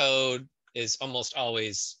this code is almost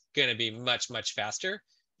always going to be much faster,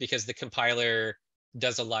 because the compiler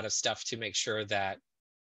does a lot of stuff to make sure that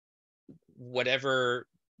whatever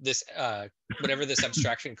this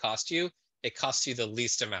abstraction costs you, it costs you the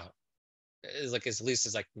least amount, like as least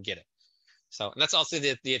as I can get it. So, and that's also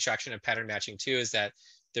the attraction of pattern matching too, is that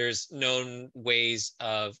there's known ways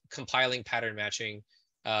of compiling pattern matching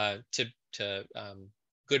to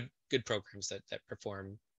good programs that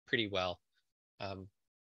perform pretty well.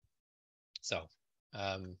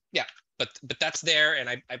 Yeah, but that's there, and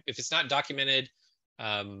I if it's not documented, we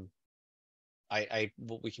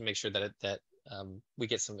can make sure that we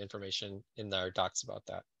get some information in our docs about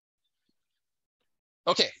that.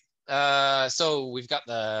 Okay, so we've got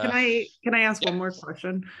the. Can I ask one more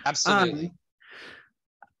question? Absolutely.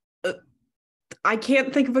 I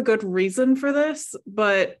can't think of a good reason for this,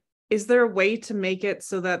 but is there a way to make it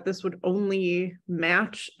so that this would only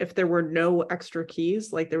match if there were no extra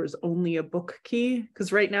keys, like there was only a book key?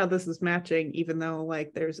 Because right now this is matching, even though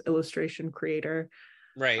like there's illustration creator.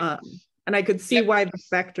 Right. And I could see why the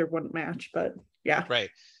vector wouldn't match, but yeah. Right.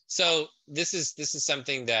 So this is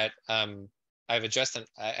something that I've addressed, and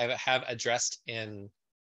I have addressed in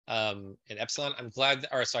Epsilon. I'm glad,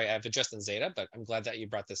 or sorry, I've addressed in Zeta, but I'm glad that you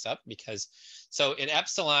brought this up, because so in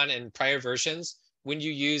Epsilon and prior versions, when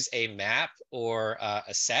you use a map or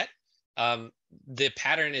a set, the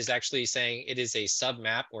pattern is actually saying it is a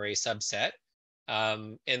submap or a subset.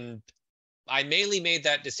 And I mainly made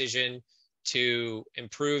that decision to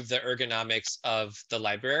improve the ergonomics of the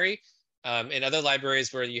library. In other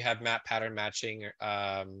libraries where you have map pattern matching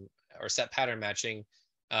or set pattern matching,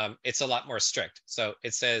 it's a lot more strict. So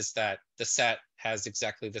it says that the set has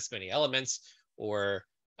exactly this many elements, or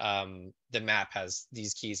the map has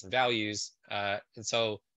these keys and values. And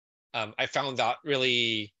so I found that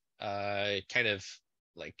really kind of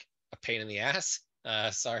like a pain in the ass.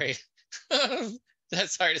 Sorry.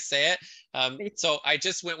 That's hard to say it. So I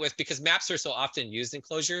just went with, because maps are so often used in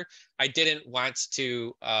Clojure, I didn't want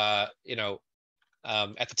to, at the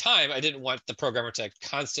time, I didn't want the programmer to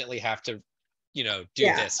constantly have to, do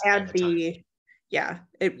this. Add the,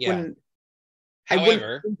 wouldn't. However, I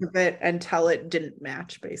wouldn't think of it until it didn't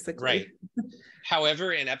match, basically. Right.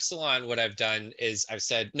 However, in Epsilon, what I've done is I've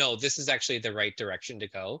said, no, this is actually the right direction to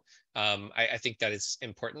go. I think that is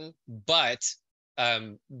important, but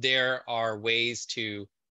there are ways to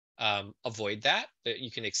avoid that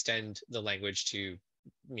you can extend the language to,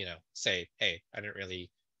 say, hey, I didn't really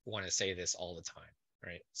want to say this all the time,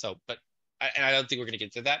 right? So, but I don't think we're going to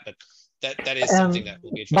get to that, but that is something that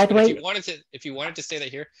will be interesting. By the way, if you wanted to say that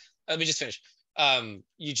here, let me just finish.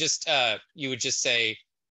 You would just say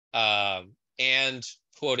and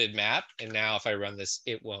quoted map, and now if I run this,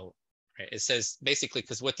 it won't. Right? It says basically,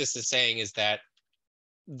 because what this is saying is that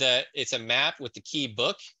it's a map with the key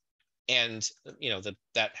book, and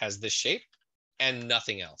that has this shape, and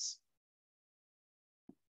nothing else.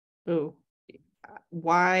 Ooh,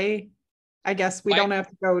 why? I guess we don't have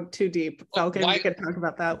to go too deep. Falcon, we can talk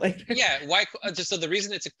about that later. Yeah, why? So the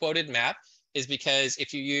reason it's a quoted map is because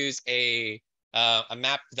if you use a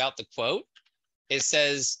map without the quote, it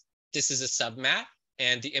says this is a submap,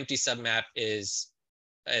 and the empty submap is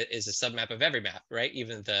a submap of every map, right?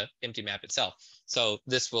 Even the empty map itself. So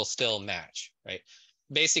this will still match, right?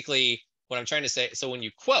 Basically, what I'm trying to say, so when you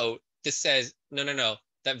quote, this says, no, no, no,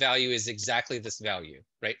 that value is exactly this value,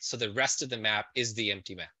 right? So the rest of the map is the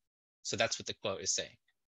empty map. So that's what the quote is saying.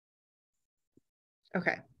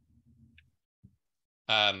 Okay.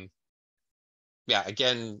 Yeah,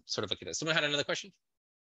 again, sort of looking at this. Someone had another question?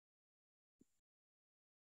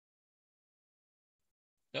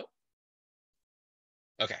 No?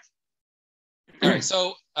 Okay. All right,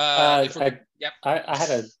 so I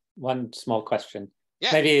had one small question. Yeah.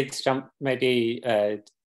 Maybe it's maybe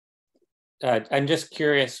I'm just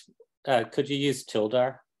curious, could you use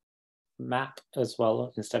tilde map as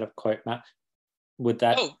well instead of quote map? Would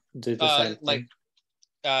that do the same thing?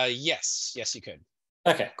 Yes, you could.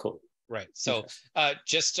 Okay, cool. Right. So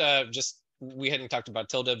just we hadn't talked about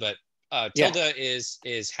tilde, but tilde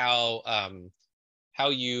is how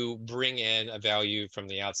you bring in a value from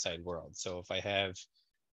the outside world. So if I have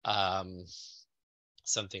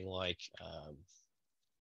something like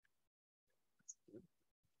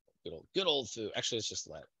good old foo. Actually, it's just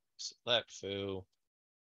let foo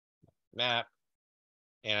map,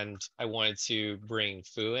 and I wanted to bring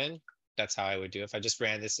foo in. That's how I would do it. If I just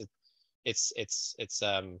ran this, it's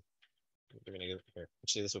we're gonna go here.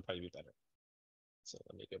 Actually, this would probably be better. So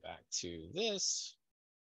let me go back to this,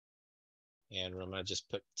 and I'm gonna just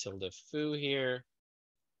put tilde foo here,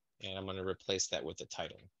 and I'm gonna replace that with the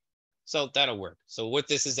title. So that'll work. So what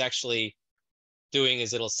this is actually doing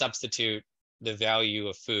is it'll substitute the value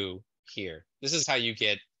of foo here. This is how you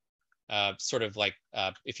get sort of like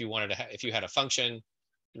if you wanted to, if you had a function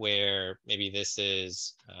where maybe this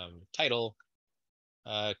is title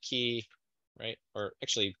key, right? Or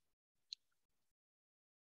actually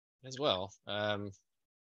as well,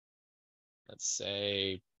 let's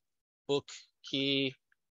say book key.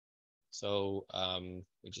 So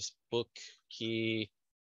we just book key,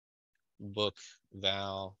 book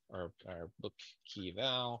val, or book key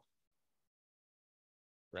val.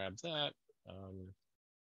 Grab that. All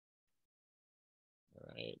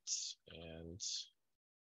right, and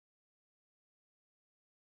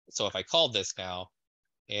so if I called this now,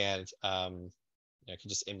 and I can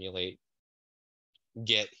just emulate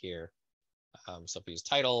get here. So if I use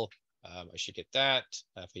title, I should get that.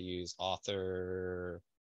 If I use author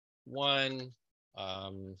one,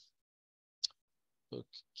 book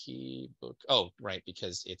key, book. Oh, right,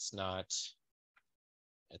 because it's not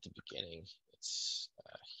at the beginning. It's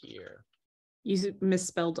here. You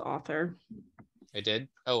misspelled author. I did?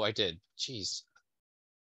 Oh, I did. Jeez.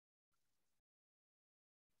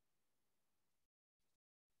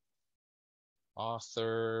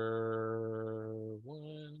 Author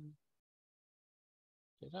one.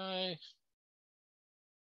 Did I?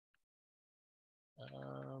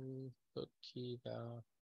 Book key val.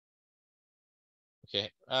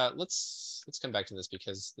 Okay, let's come back to this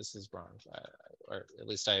because this is wrong, or at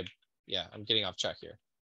least I'm getting off track here.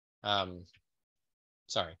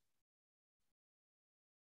 Sorry.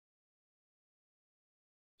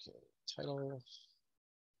 Okay, title.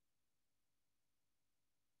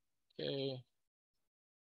 Okay.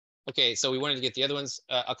 Okay, so we wanted to get the other ones.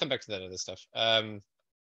 I'll come back to that other stuff.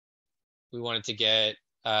 We wanted to get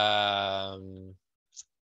the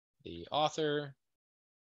author.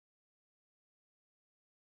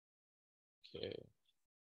 Okay.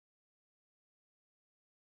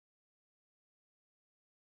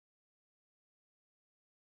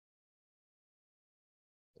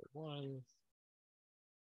 One.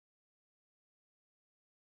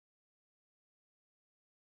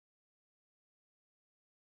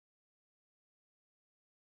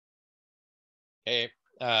 Okay.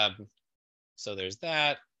 So there's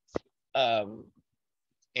that. And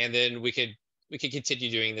then we could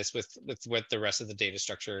continue doing this with the rest of the data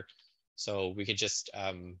structure. So we could just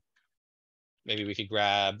maybe we could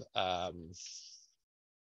grab let's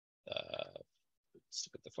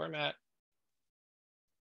look at the format.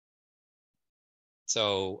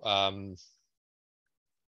 So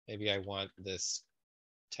maybe I want this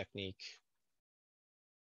technique.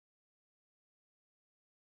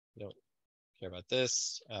 I don't care about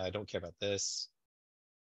this. I don't care about this.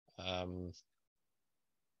 Back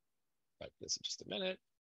to this in just a minute.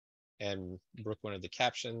 And Brooke wanted the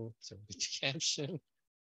caption, so the caption.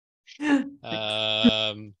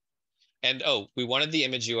 And oh, we wanted the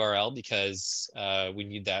image URL because we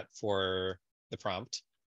need that for the prompt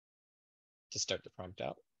to start the prompt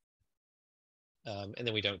out. And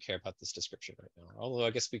then we don't care about this description right now. Although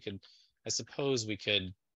I guess we could, I suppose we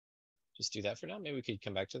could just do that for now. Maybe we could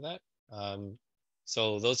come back to that.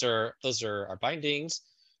 So those are our bindings.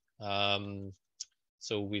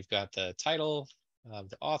 So we've got the title,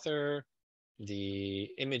 the author,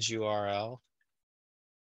 the image URL.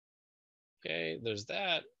 Okay, there's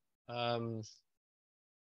that. And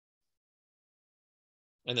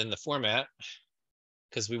then the format,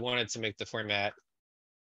 because we wanted to make the format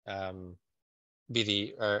be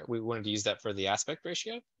the, or we wanted to use that for the aspect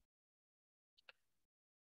ratio.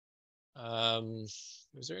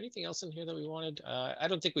 Was there anything else in here that we wanted? I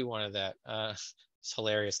don't think we wanted that. It's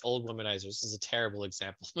hilarious. Old womanizers. This is a terrible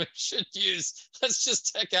example. We should use, let's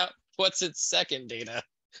just check out what's its second data.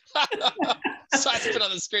 So I've been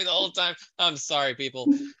on the screen the whole time. I'm sorry, people.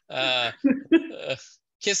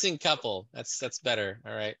 Kissing couple. That's better.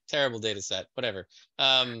 All right. Terrible data set. Whatever.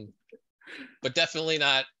 But definitely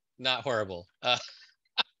not horrible.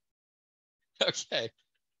 Okay.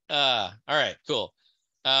 All right. Cool.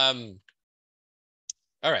 All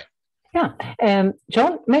right. Yeah.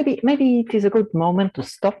 John, maybe it is a good moment to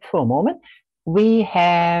stop for a moment. We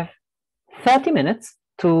have 30 minutes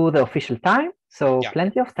to the official time, so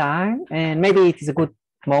plenty of time, and maybe it is a good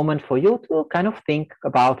moment for you to kind of think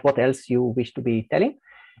about what else you wish to be telling.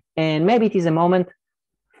 And maybe it is a moment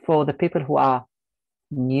for the people who are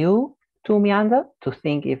new to Meander to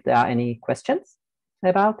think if there are any questions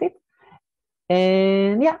about it.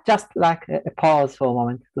 And yeah, just like a pause for a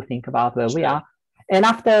moment to think about where we are. And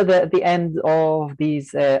after the end of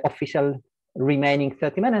these official remaining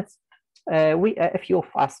 30 minutes, a few of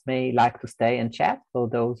us may like to stay and chat for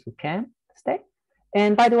those who can stay.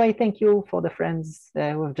 And by the way, thank you for the friends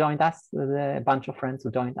who have joined us, a bunch of friends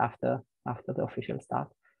who joined after the official start.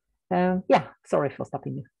 Yeah, sorry for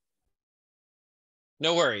stopping you.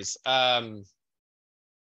 No worries.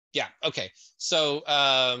 Yeah, okay. So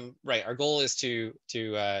right, our goal is to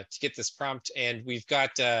get this prompt, and we've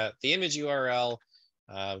got the image URL,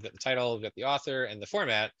 we've got the title, we've got the author, and the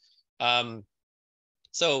format.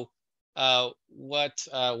 So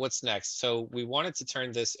what's next? So we wanted to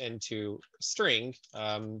turn this into a string.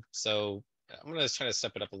 So I'm gonna try to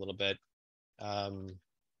step it up a little bit.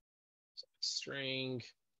 String.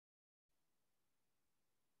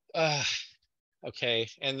 Okay,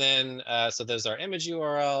 and then so there's our image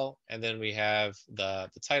URL, and then we have the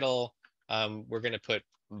title. We're going to put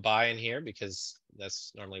by in here because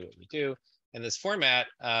that's normally what we do. And this format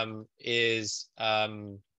is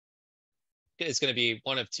going to be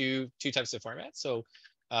one of two types of formats. So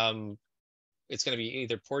it's going to be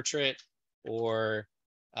either portrait or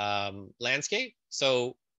landscape.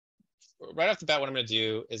 So right off the bat, what I'm going to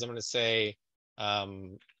do is I'm going to say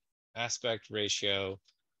aspect ratio,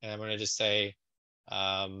 and I'm going to just say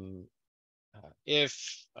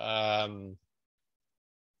if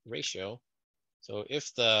ratio, so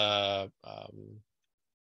if the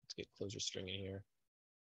let's get Clojure string in here.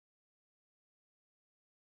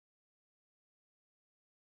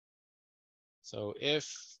 So if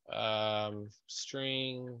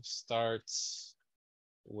string starts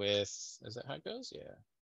with, is that how it goes? Yeah.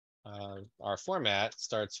 Our format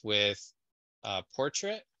starts with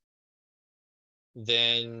portrait,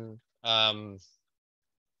 then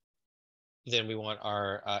we want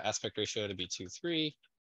our aspect ratio to be 2:3.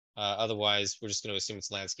 Otherwise, we're just going to assume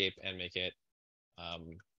it's landscape and make it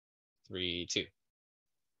 3:2.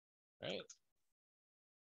 Right?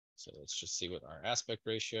 So let's just see what our aspect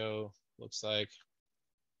ratio looks like.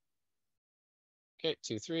 Okay,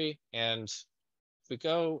 2:3. And if we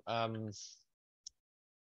go,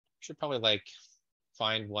 should probably like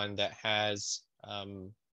find one that has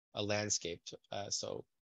a landscape.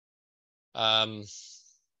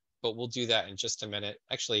 But we'll do that in just a minute.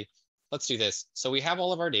 Actually, let's do this. So we have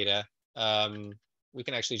all of our data. We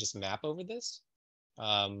can actually just map over this.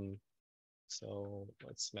 So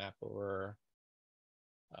let's map over,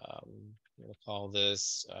 I'm gonna call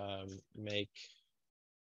this make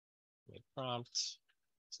prompt.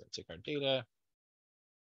 So take our data,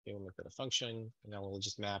 okay, we'll make that a function, and now we'll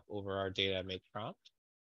just map over our data make prompt.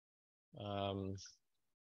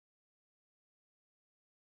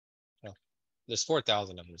 There's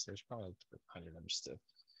 4,000 of them, so there's probably 100 of them still.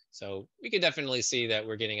 So we can definitely see that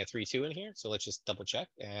we're getting a 3:2 in here. So let's just double check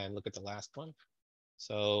and look at the last one.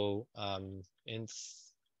 So in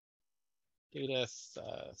data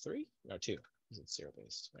 3 or 2, is it 0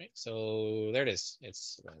 based, right? So there it is.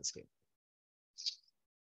 It's landscape.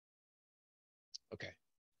 Okay.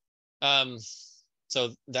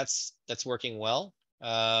 So that's working well.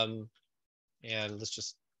 And let's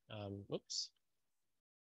just, whoops.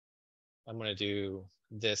 I'm going to do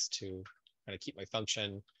this to kind of keep my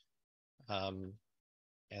function, and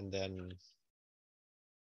then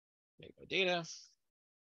make my data.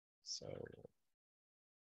 So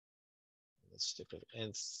let's stick with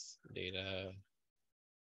ints data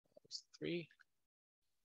 3.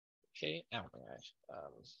 Okay, oh my gosh.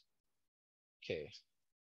 Okay.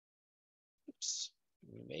 Oops.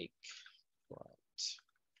 Make prompt.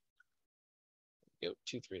 Go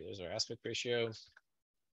 2, 3. There's our aspect ratio.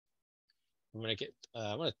 I'm gonna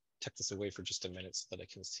tuck this away for just a minute so that I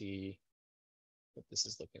can see what this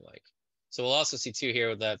is looking like. So we'll also see too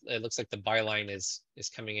here that it looks like the byline is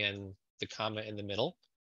coming in, the comma in the middle.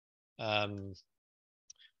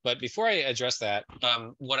 But before I address that,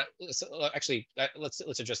 let's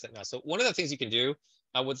address that now. So one of the things you can do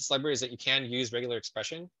with this library is that you can use regular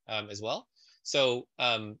expression as well. So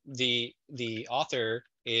the author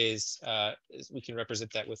is we can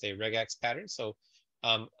represent that with a regex pattern. So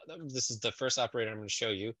this is the first operator I'm going to show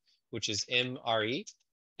you, which is MRE.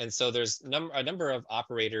 And so there's a number of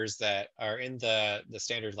operators that are in the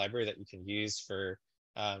standard library that you can use for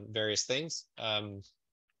various things.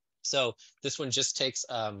 So this one just takes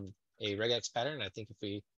a regex pattern. I think if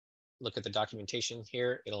we look at the documentation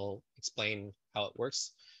here, it'll explain how it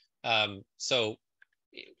works. So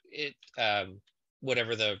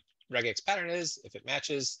whatever the regex pattern is, if it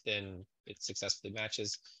matches, then it successfully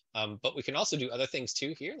matches. But we can also do other things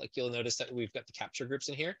too here. Like you'll notice that we've got the capture groups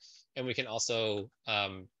in here, and we can also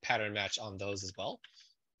pattern match on those as well.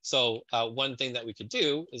 So one thing that we could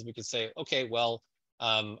do is we could say, okay, well,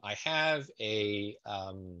 I have a,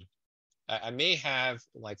 I may have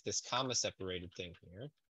like this comma separated thing here.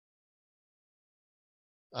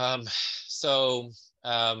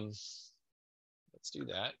 Let's do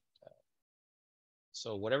that.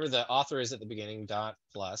 So whatever the author is at the beginning, dot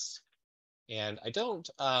plus, and I don't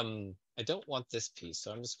want this piece,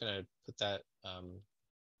 so I'm just gonna put that.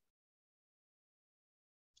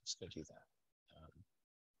 Just gonna do that.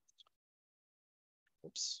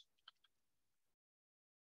 Oops.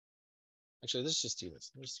 Actually, let's just do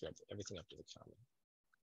this. Let's just grab everything up to the comma.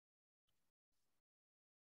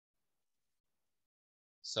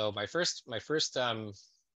 So my first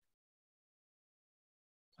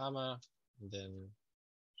comma, and then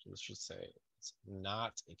this should say it's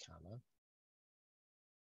not a comma,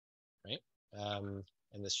 right?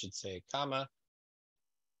 And this should say comma.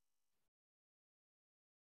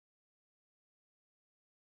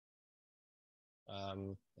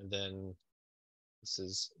 And then this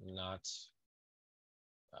is not,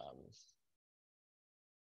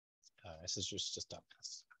 this is just dot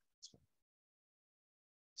pass.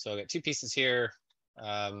 So I got 2 pieces here.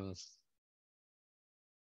 I'm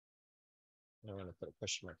going to put a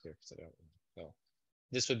question mark here because I don't know.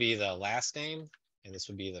 This would be the last name, and this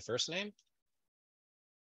would be the first name.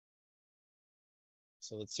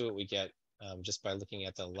 So let's see what we get just by looking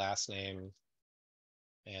at the last name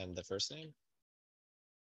and the first name.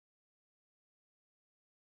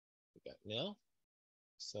 We got nil.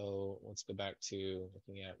 So let's go back to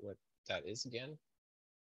looking at what that is again.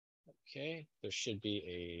 Okay, there should be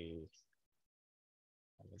a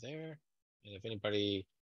comma there. And if anybody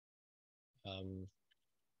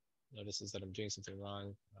notices that I'm doing something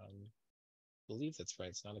wrong, I believe that's right.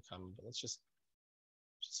 It's not a comma, but let's just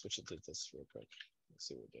switch it to this real quick. Let's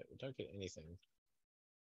see what we get. We don't get anything.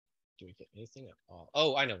 Do we get anything at all?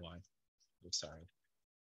 Oh, I know why. I'm sorry.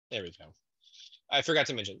 There we go. I forgot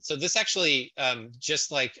to mention. So this actually,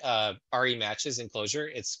 just like RE matches in Clojure,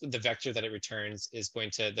 it's the vector that it returns is going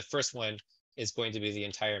to, the first one is going to be the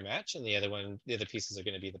entire match, and the other pieces are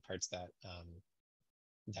going to be the parts that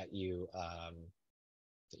that you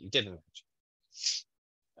didn't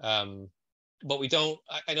match. But we don't.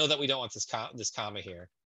 I know that we don't want this comma here.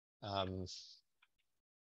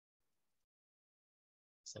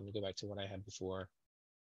 So let me go back to what I had before.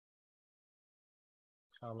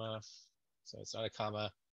 Comma. So it's not a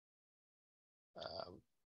comma.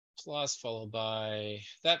 Plus followed by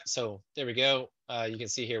that. So there we go. You can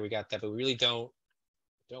see here we got that, but we really don't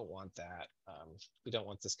want that. We don't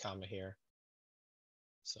want this comma here.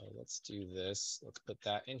 So let's do this. Let's put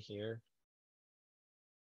that in here.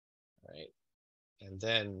 All right. And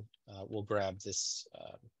then we'll grab this,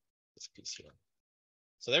 this piece here.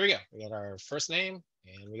 So there we go. We got our first name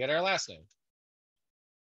and we got our last name.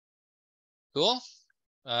 Cool.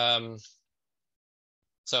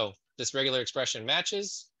 So this regular expression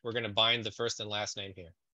matches. We're going to bind the first and last name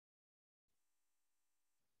here.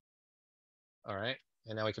 All right.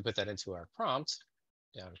 And now we can put that into our prompt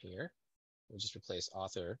down here. We'll just replace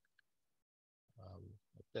author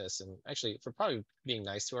like this, and actually for probably being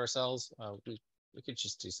nice to ourselves, we could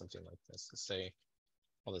just do something like this. Let's say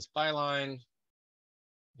call this byline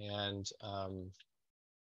and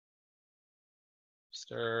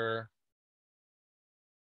stir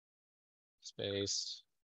space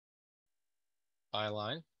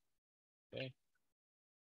byline. Okay.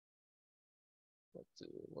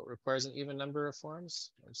 What requires an even number of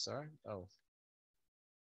forms? I'm sorry. Oh,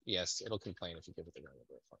 yes, it'll complain if you give it the wrong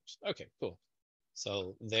number of forms. Okay, cool.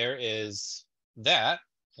 So there is that,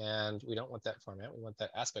 and we don't want that format. We want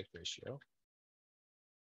that aspect ratio.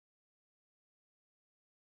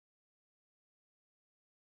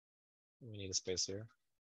 We need a space here.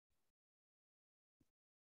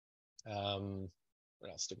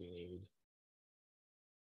 What else do we need?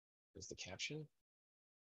 Is the caption?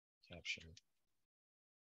 Caption.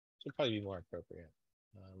 Should probably be more appropriate.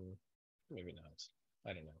 Maybe not.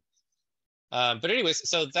 I don't know. But anyways,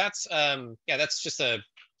 so that's yeah, that's just a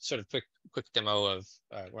sort of quick demo of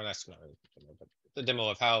well, that's not really a quick demo, but the demo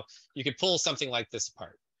of how you could pull something like this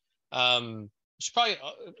apart. You should probably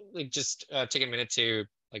like just take a minute to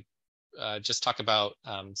like just talk about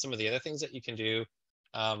some of the other things that you can do.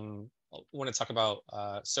 I want to talk about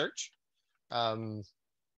search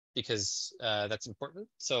because that's important.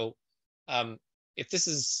 So if this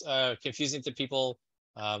is confusing to people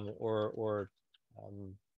or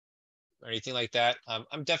anything like that,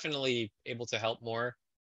 I'm definitely able to help more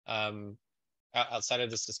outside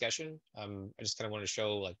of this discussion. I just kind of want to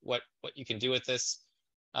show like what you can do with this.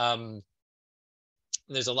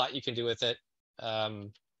 There's a lot you can do with it.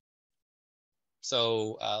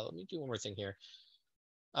 So let me do one more thing here.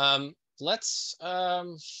 Let's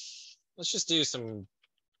just do some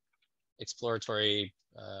exploratory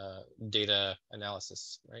data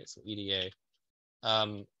analysis, right? So EDA.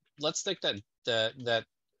 Let's think that let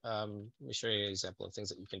me show you an example of things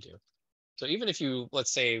that you can do. So even if you,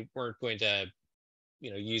 let's say, weren't going to,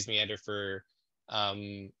 use Meander for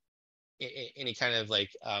any kind of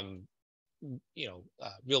like,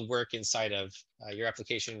 real work inside of your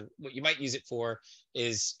application, what you might use it for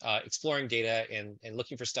is exploring data and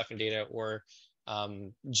looking for stuff in data, or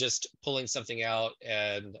just pulling something out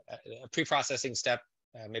and a pre-processing step,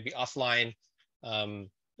 maybe offline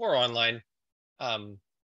or online.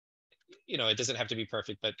 It doesn't have to be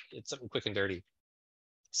perfect, but it's something quick and dirty.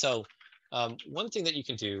 So one thing that you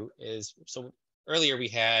can do is, so earlier we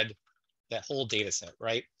had that whole data set,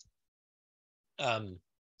 right?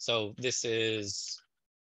 So this is,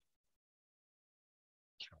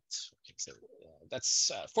 okay, so that's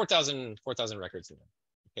 4,000 records in there.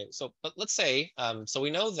 Okay, so but let's say, so we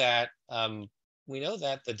know that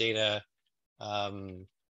the data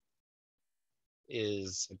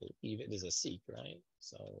is, I believe it is a seq, right?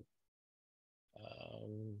 So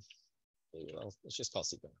well, let's just call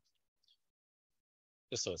sequence,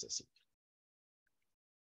 just so it's a seq.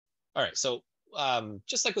 All right, so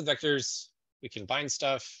just like with vectors, we can bind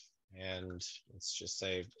stuff, and let's just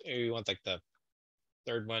say maybe we want like the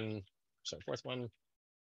third one, sorry, fourth one.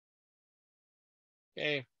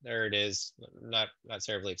 Okay, there it is. Not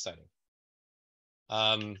terribly exciting.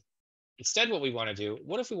 Instead, what we want to do,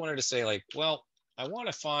 what if we wanted to say like, well, I want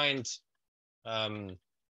to find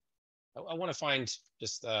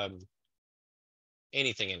just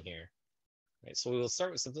anything in here, right? So we will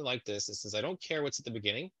start with something like this. It says, I don't care what's at the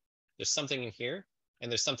beginning. There's something in here,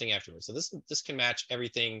 and there's something afterwards. So this can match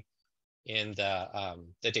everything in the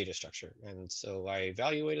data structure. And so I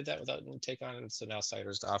evaluated that without any take on, and so now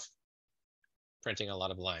Cider's off printing a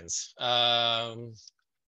lot of lines. So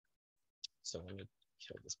I'm going to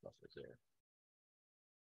kill this buffer here.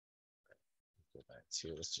 Go back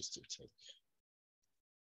to, let's just do take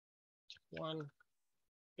one.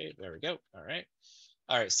 Okay, there we go. All right.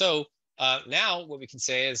 So now what we can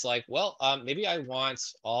say is like, well, maybe I want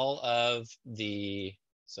all of the,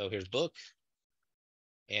 so here's book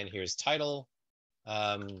and here's title.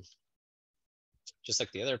 Just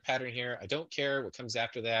like the other pattern here, I don't care what comes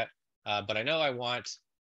after that, but I know I want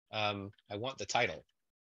the title.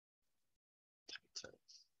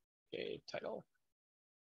 Okay, title.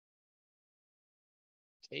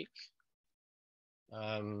 Take.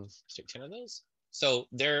 Let's take 10 of those. So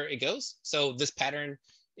there it goes. So this pattern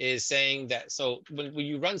is saying that, so when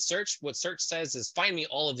you run search, what search says is find me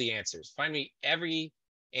all of the answers. Find me every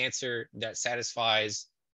answer that satisfies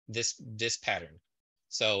this pattern.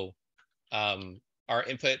 So our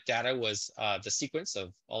input data was the sequence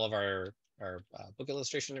of all of our book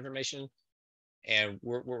illustration information. And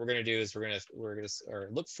what we're going to do is we're going to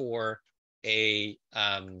look for a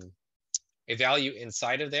value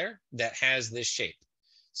inside of there that has this shape.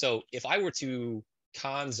 So if I were to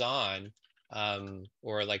cons on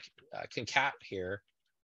or like concat here,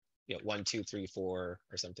 you know, 1, 2, 3, 4,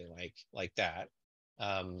 or something like that.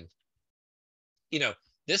 You know,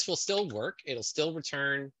 this will still work. It'll still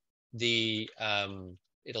return the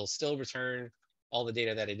it'll still return all the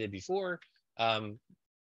data that it did before,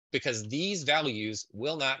 because these values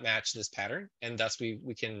will not match this pattern, and thus we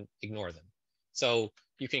can ignore them. So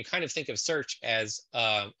you can kind of think of search as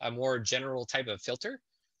a more general type of filter,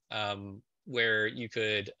 where you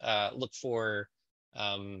could look for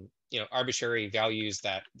you know, arbitrary values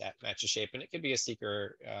that match a shape, and it could be a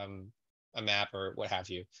seeker, a map, or what have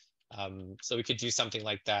you. So we could do something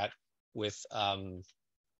like that with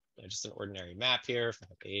you know, just an ordinary map here. If I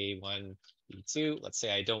have A1, B2, let's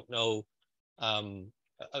say I don't know,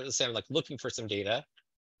 let's say I'm like looking for some data.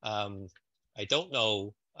 I don't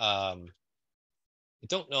know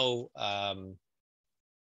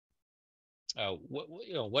what,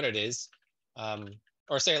 you know, what it is,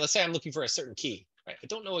 or say, let's say I'm looking for a certain key, right? I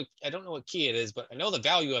don't know what key it is, but I know the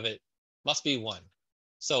value of it must be 1.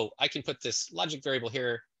 So I can put this logic variable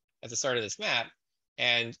here at the start of this map,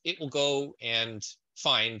 and it will go and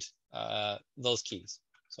find those keys.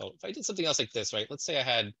 So if I did something else like this, right? Let's say I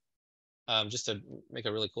had, just to make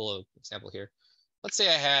a really cool example here, let's say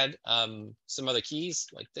I had some other keys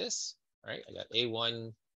like this, right? I got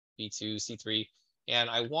A1, B2, C3, and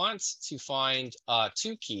I want to find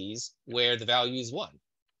 2 keys where the value is 1,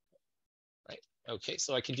 right? Okay,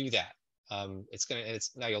 so I can do that.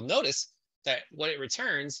 Now you'll notice that what it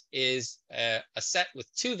returns is a set with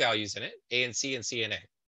 2 values in it, A and C and A.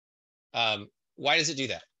 Why does it do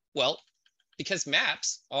that? Well, because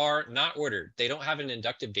maps are not ordered. They don't have an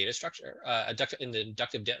inductive data structure, in the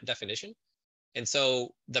inductive definition. And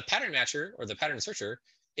so the pattern matcher or the pattern searcher,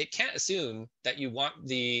 it can't assume that you want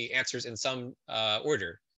the answers in some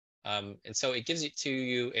order. And so it gives it to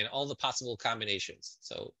you in all the possible combinations.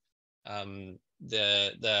 So the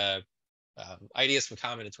ideas from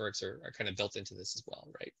combinatorics are kind of built into this as well,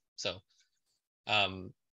 right? So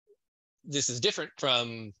this is different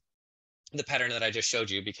from the pattern that I just showed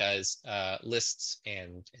you, because lists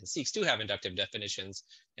and seeks do have inductive definitions.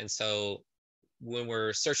 And so when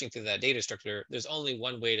we're searching through that data structure, there's only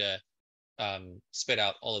one way to spit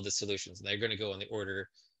out all of the solutions, and they're going to go in the order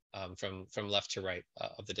from left to right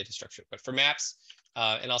of the data structure. But for maps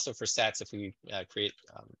and also for sets, if we create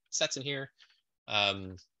sets in here,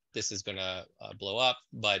 this is going to blow up.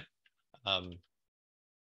 But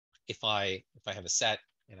if I have a set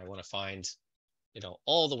and I want to find, you know,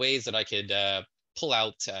 all the ways that I could pull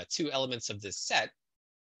out 2 elements of this set,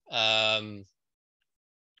 then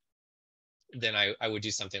I would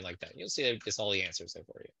do something like that. You'll see just all the answers there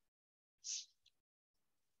for you.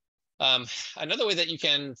 Another way that you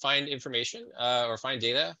can find information or find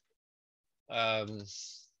data, so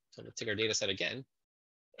let's take our data set again.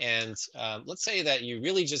 And let's say that you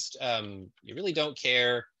really just, you really don't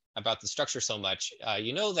care about the structure so much.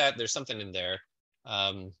 You know that there's something in there,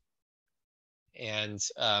 and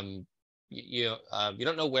you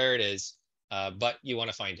don't know where it is, but you want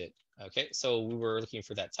to find it. Okay, so we were looking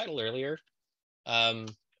for that title earlier. And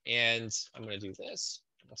I'm going to do this.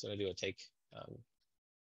 I'm also going to do a take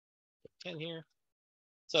 10 here.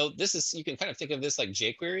 So this is, you can kind of think of this like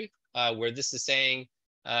jQuery, where this is saying,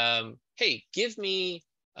 hey, give me,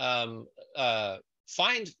 find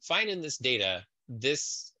in this data,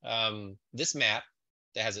 this map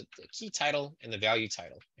that has a key title and the value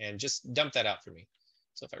title, and just dump that out for me.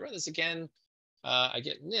 So if I run this again, I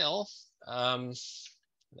get nil.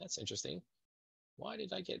 That's interesting. Why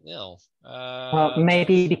did I get nil? Well,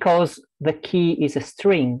 maybe because the key is a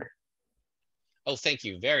string. Oh, thank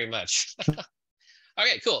you very much.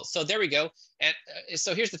 Okay, cool. So there we go. And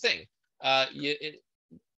so here's the thing.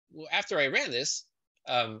 After I ran this,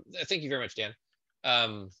 thank you very much, Dan.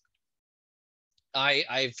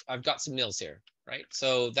 I've got some nils here, right?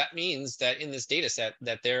 So that means that in this data set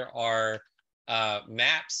that there are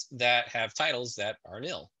maps that have titles that are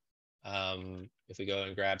nil. If we go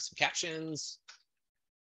and grab some captions,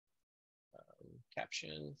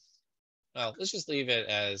 caption. Well, let's just leave it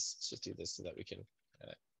as, let's just do this so that we can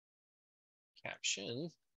caption.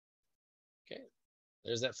 Okay,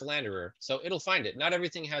 there's that philanderer. So it'll find it. Not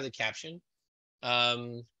everything has a caption.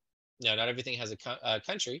 No, not everything has a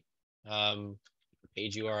country.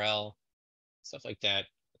 Page URL, stuff like that.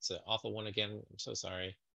 It's an awful one again. I'm so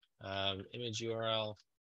sorry. Image URL.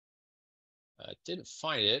 Didn't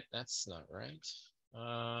find it. That's not right.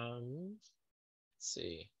 Let's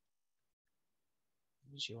see.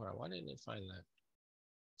 Image URL. Why didn't it find that?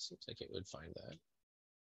 Seems like it would find that.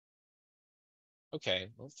 Okay,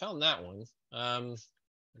 well, found that one.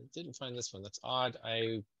 It didn't find this one. That's odd.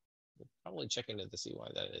 I will probably check into to see why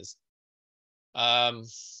that is.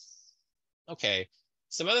 Okay,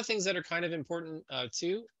 some other things that are kind of important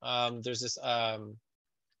too. There's this,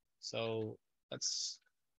 so let's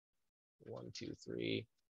 1, 2, 3,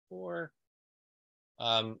 4.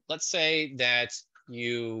 Let's say that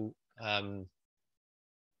you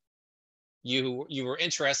you were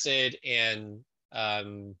interested in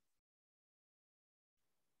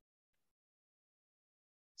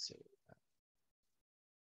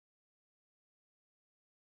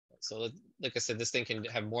so like I said, this thing can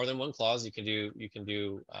have more than one clause. You can do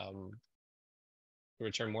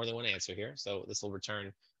return more than one answer here. So this will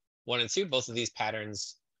return 1 and 2. Both of these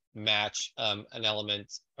patterns match an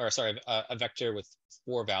element, or sorry, a vector with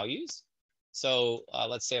 4 values. So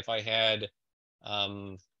let's say if I had,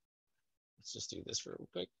 let's just do this real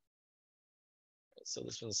quick. So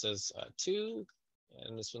this one says 2,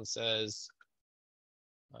 and this one says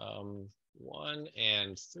 1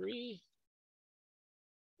 and 3.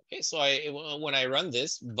 Okay, so when I run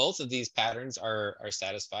this, both of these patterns are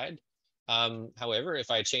satisfied. However,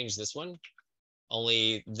 if I change this one,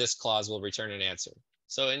 only this clause will return an answer.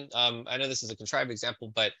 So I know this is a contrived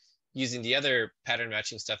example, but using the other pattern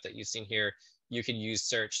matching stuff that you've seen here, you can use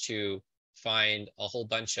search to find a whole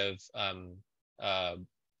bunch of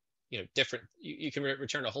different. You can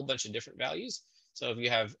return a whole bunch of different values. So if you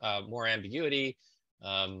have more ambiguity,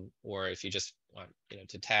 or if you just want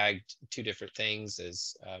to tag 2 different things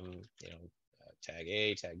as tag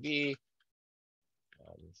A, tag B,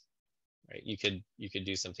 right? You could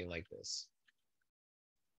do something like this.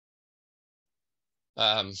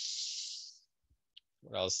 What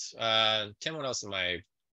else? Tim, what else am I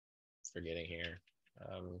forgetting here?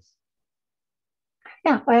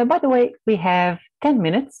 Yeah, by the way, we have 10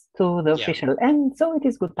 minutes to the Yeah. official end, so it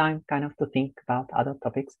is good time kind of to think about other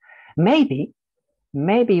topics. Maybe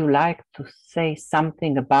you like to say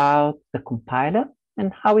something about the compiler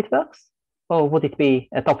and how it works, or would it be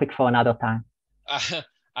a topic for another time?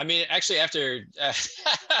 I mean, actually, after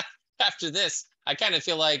after this, I kind of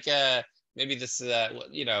feel like maybe this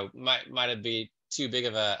might be too big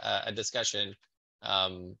of a discussion,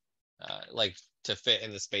 like to fit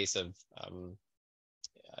in the space of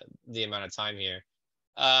the amount of time here.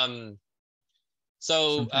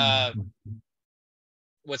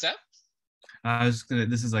 What's that? I was gonna.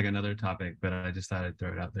 This is like another topic, but I just thought I'd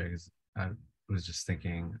throw it out there because I was just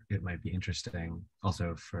thinking it might be interesting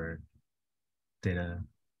also for data,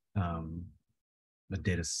 the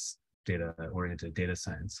data-oriented data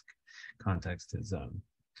science context is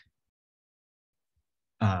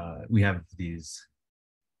we have these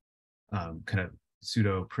kind of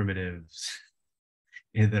pseudo primitives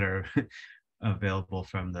that are available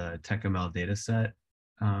from the TechML dataset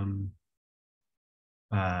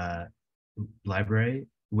library,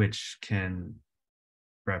 which can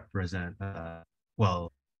represent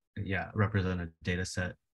represent a data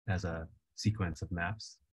set as a sequence of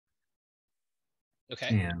maps.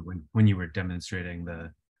 Okay. And when you were demonstrating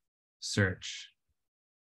the search,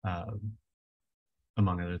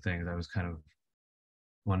 among other things, I was kind of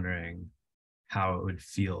wondering how it would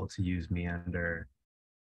feel to use Meander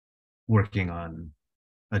working on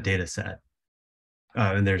a data set.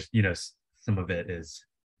 And there's, some of it is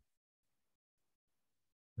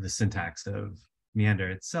the syntax of Meander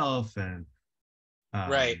itself, and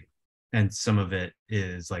right, and some of it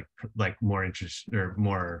is like more interest or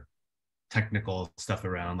more technical stuff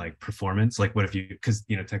around like performance. Like what if you, because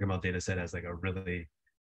TechML dataset has like a really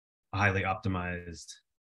highly optimized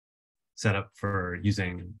setup for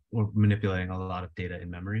using or manipulating a lot of data in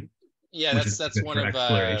memory. Yeah, that's one of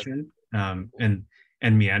exploration.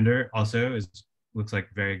 And Meander also looks like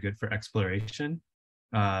very good for exploration.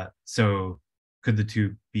 So could the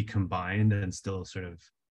two be combined and still sort of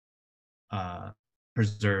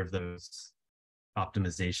preserve those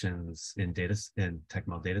optimizations in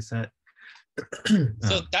TechML dataset?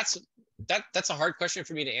 So that's a hard question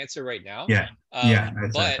for me to answer right now. Yeah,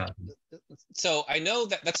 but so I know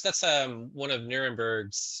that's one of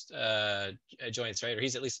Nuremberg's joints, right? Or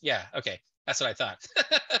he's at least, yeah, okay, that's what I thought.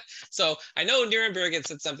 So I know Nuremberg had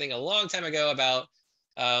said something a long time ago about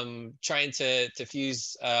trying to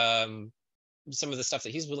fuse some of the stuff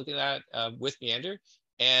that he's looking at with Meander,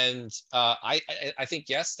 and I think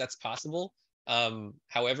yes, that's possible.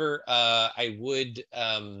 However, I would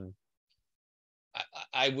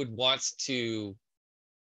want to.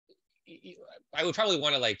 I would probably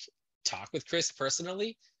want to like talk with Chris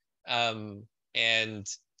personally, and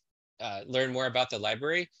learn more about the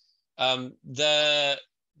library. So the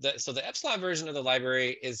Epsilon version of the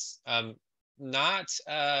library is not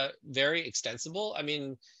very extensible. I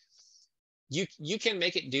mean, you can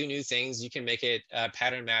make it do new things. You can make it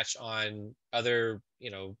pattern match on other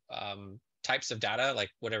types of data, like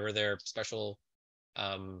whatever their special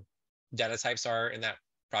data types are in that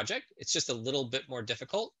project. It's just a little bit more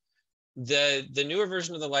difficult. The newer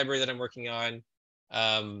version of the library that I'm working on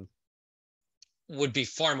would be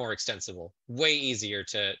far more extensible, way easier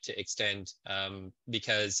to extend,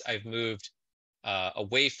 because I've moved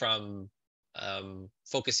away from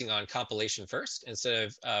focusing on compilation first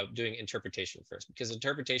instead of doing interpretation first, because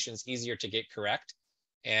interpretation is easier to get correct,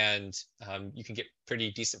 and you can get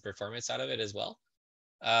pretty decent performance out of it as well.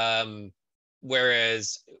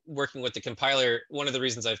 Whereas working with the compiler, one of the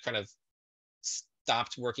reasons I've kind of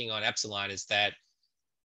stopped working on Epsilon is that,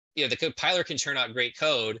 you know, the compiler can turn out great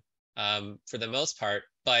code for the most part,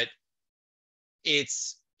 but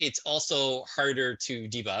it's also harder to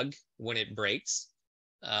debug when it breaks.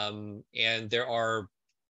 And there are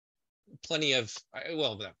plenty of,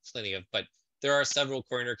 well, not plenty of, but there are several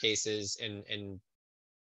corner cases and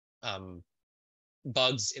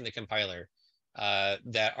bugs in the compiler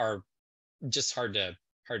that are just hard to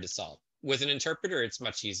solve. With an interpreter, it's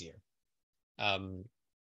much easier.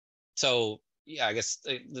 So yeah, I guess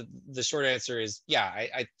the short answer is yeah.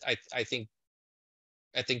 I think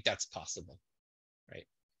that's possible, right?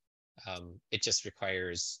 It just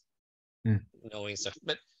requires knowing stuff.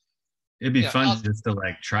 But it'd be fun just to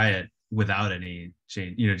like try it without any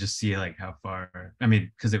change. You know, just see like how far. I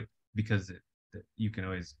mean, because you can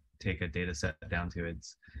always take a data set down to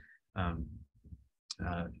its,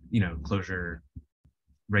 you know, Clojure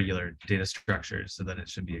regular data structures, so that it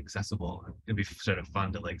should be accessible. It'd be sort of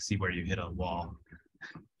fun to like see where you hit a wall,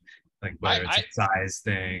 like whether it's a size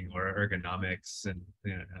thing or ergonomics, and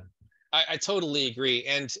you know. I totally agree.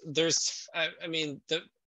 And there's, I mean, the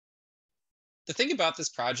thing about this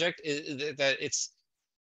project is that it's,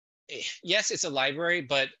 yes, it's a library,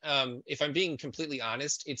 but if I'm being completely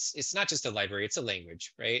honest, it's not just a library, it's a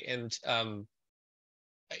language, right? And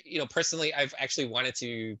you know, personally, I've actually wanted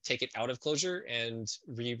to take it out of Clojure and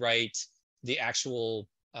rewrite the actual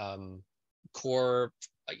core,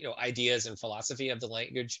 you know, ideas and philosophy of the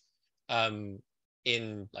language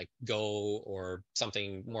in like Go or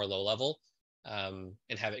something more low level, and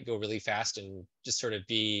have it go really fast and just sort of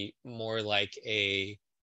be more like a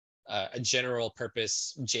general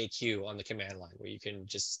purpose JQ on the command line, where you can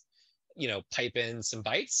just, you know, pipe in some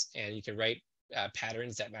bytes and you can write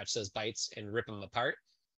patterns that match those bytes and rip them apart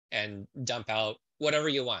and dump out whatever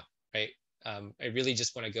you want, right? I really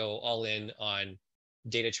just want to go all in on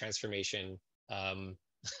data transformation,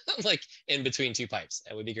 like in between two pipes.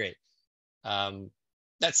 That would be great.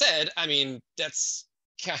 That said, I mean, that's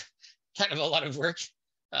kind of a lot of work.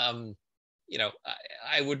 You know,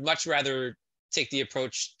 I would much rather take the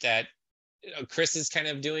approach that, you know, Chris is kind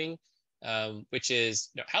of doing, which is,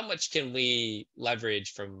 you know, how much can we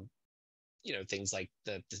leverage from, you know, things like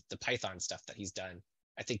the Python stuff that he's done.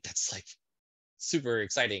 I think that's like super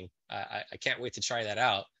exciting. I can't wait to try that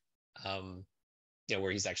out. You know,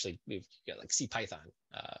 where we've got like C Python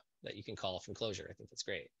that you can call from Clojure. I think that's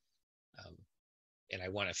great. And I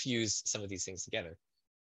want to fuse some of these things together.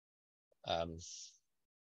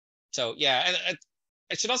 So yeah, and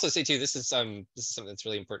I should also say too, this is something that's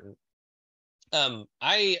really important.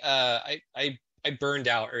 I burned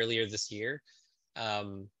out earlier this year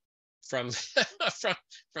from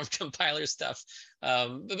from compiler stuff.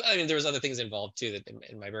 But, I mean, there was other things involved too that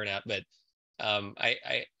in my burnout. But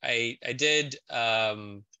I did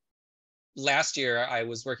last year. I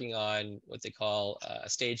was working on what they call a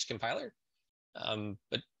staged compiler,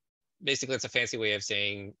 but basically it's a fancy way of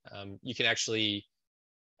saying you can actually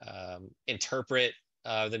interpret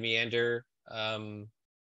the Meander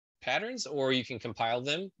patterns, or you can compile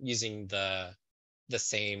them using the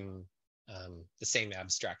same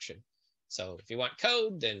abstraction. So if you want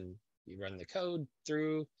code, then you run the code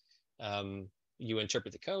through, you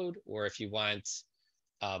interpret the code, or if you want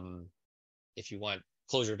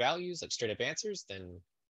Clojure values, like straight up answers, then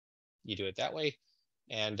you do it that way.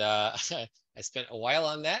 And I spent a while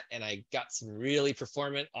on that, and I got some really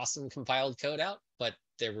performant, awesome compiled code out, but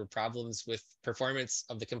there were problems with performance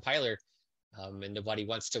of the compiler, and nobody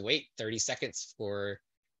wants to wait 30 seconds for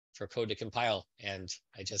code to compile. And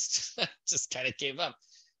I just kind of gave up.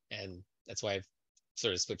 And that's why I've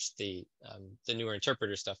sort of switched the newer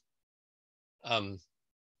interpreter stuff.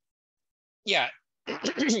 Yeah,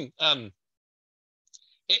 it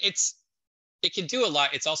can do a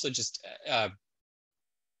lot. It's also just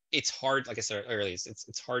it's hard, like I said earlier,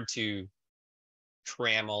 it's hard to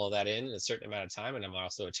cram all of that in a certain amount of time, and I'm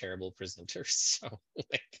also a terrible presenter. So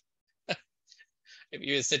like, if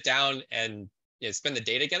you sit down and, you know, spend the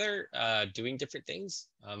day together doing different things,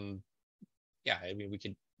 yeah, I mean, we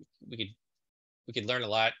could learn a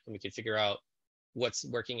lot, and we could figure out what's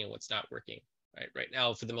working and what's not working. Right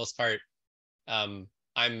now, for the most part, I'm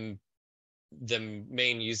the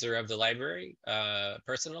main user of the library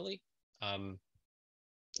personally, and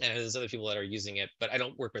there's other people that are using it, but I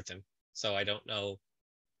don't work with them, so I don't know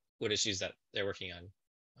what issues that they're working on,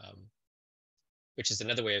 which is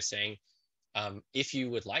another way of saying, if you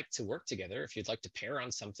would like to work together, if you'd like to pair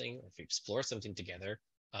on something, or if you explore something together,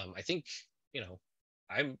 I think,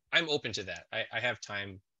 I'm open to that. I have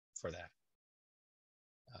time for that,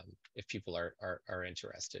 if people are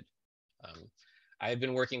interested. I've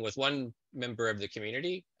been working with one member of the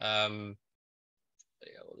community.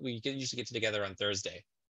 We usually get together on Thursday,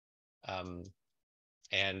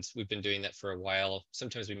 and we've been doing that for a while.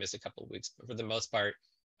 Sometimes we miss a couple of weeks, but for the most part,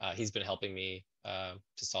 he's been helping me to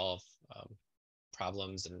solve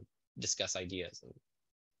problems and discuss ideas and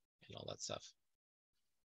all that stuff.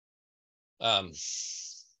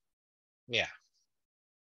 Yeah.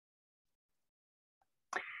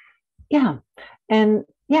 Yeah, and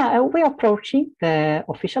yeah, we're approaching the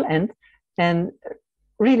official end, and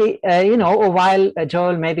really, while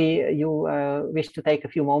Joel, maybe you wish to take a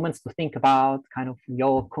few moments to think about kind of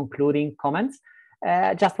your concluding comments.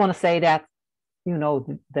 Just want to say that,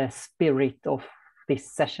 the spirit of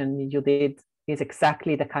this session you did is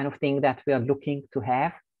exactly the kind of thing that we are looking to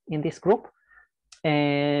have in this group.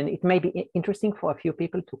 And it may be interesting for a few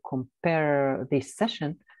people to compare this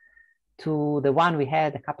session to the one we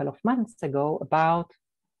had a couple of months ago about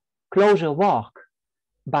Clojure work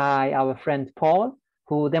by our friend Paul,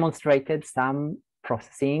 who demonstrated some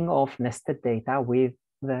processing of nested data with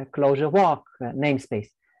the Clojure work namespace.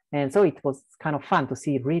 And so it was kind of fun to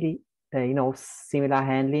see really, similar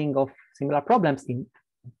handling of similar problems in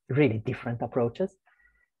really different approaches.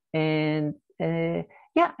 And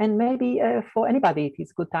yeah, and maybe for anybody, it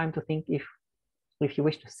is a good time to think if you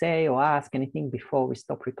wish to say or ask anything before we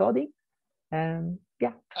stop recording.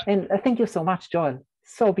 Yeah, and thank you so much, Joel.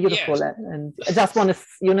 So beautiful. Yeah. And I just want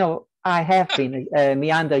to, I have been a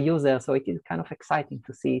Meander user, so it is kind of exciting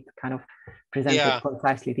to see it kind of presented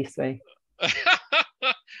concisely this way.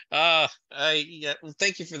 Yeah. Well,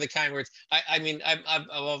 thank you for the kind words. I mean, I'm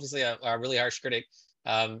obviously a really harsh critic.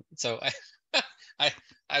 So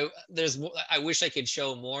I wish I could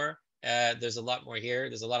show more. There's a lot more here.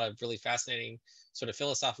 There's a lot of really fascinating sort of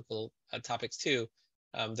philosophical topics too,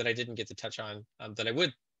 that I didn't get to touch on, that I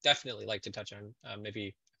would definitely like to touch on,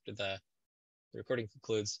 maybe after the recording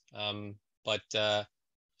concludes. But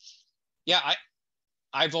yeah,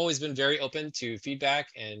 I've always been very open to feedback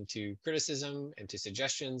and to criticism and to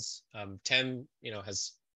suggestions. Tim,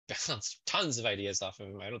 has bounced tons of ideas off of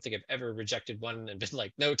him. I don't think I've ever rejected one and been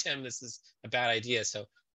like, no, Tim, this is a bad idea. So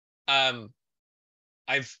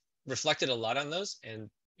I've reflected a lot on those, and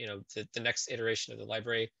the next iteration of the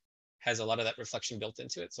library has a lot of that reflection built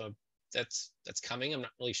into it. So that's coming. I'm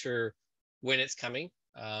not really sure when it's coming,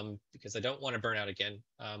 because I don't want to burn out again,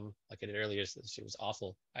 like I did earlier. So it was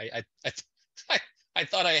awful. I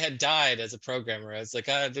thought I had died as a programmer. I was like,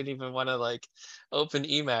 I didn't even want to like open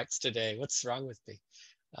Emacs today. What's wrong with me?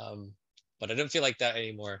 But I don't feel like that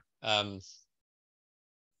anymore.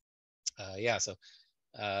 Yeah. So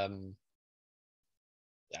in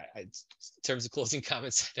terms of closing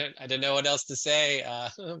comments, I don't know what else to say,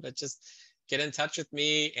 but just get in touch with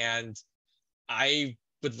me, and I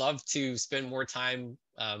would love to spend more time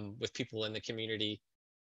with people in the community,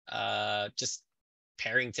 just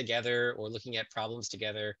pairing together or looking at problems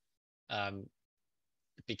together,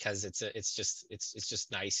 because it's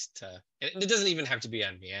just nice to, and it doesn't even have to be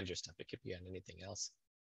on Meander stuff. It could be on anything else.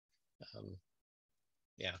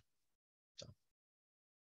 Yeah. So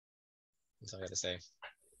that's all I got to say.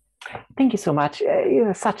 Thank you so much.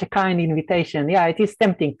 Such a kind invitation. Yeah, it is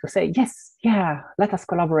tempting to say, yes, yeah, let us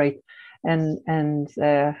collaborate, and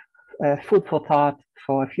food for thought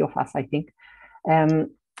for a few of us, I think.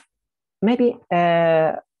 Maybe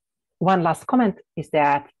one last comment is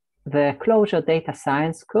that the Clojure data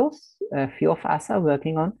science course a few of us are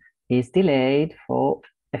working on is delayed for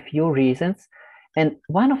a few reasons. And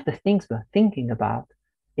one of the things we're thinking about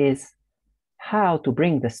is how to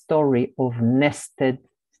bring the story of nested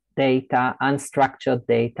data, unstructured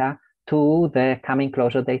data to the coming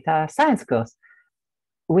Clojure data science course,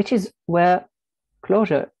 which is where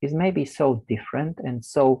Clojure is maybe so different and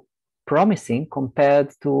so promising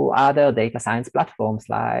compared to other data science platforms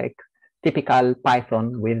like typical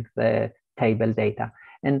Python with table data.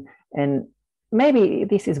 And maybe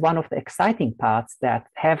this is one of the exciting parts that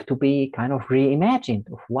have to be kind of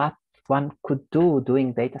reimagined of what one could do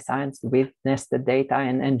doing data science with nested data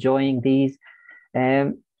and enjoying these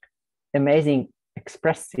amazing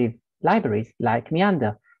expressive libraries like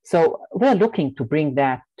Meander. So we're looking to bring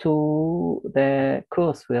that to the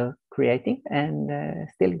course we're creating and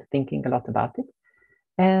still thinking a lot about it.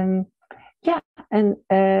 Yeah, and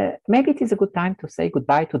maybe it is a good time to say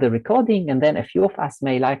goodbye to the recording, and then a few of us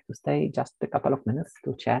may like to stay just a couple of minutes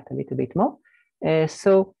to chat a little bit more.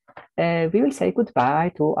 So we will say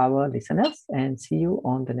goodbye to our listeners and see you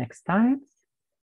on the next time.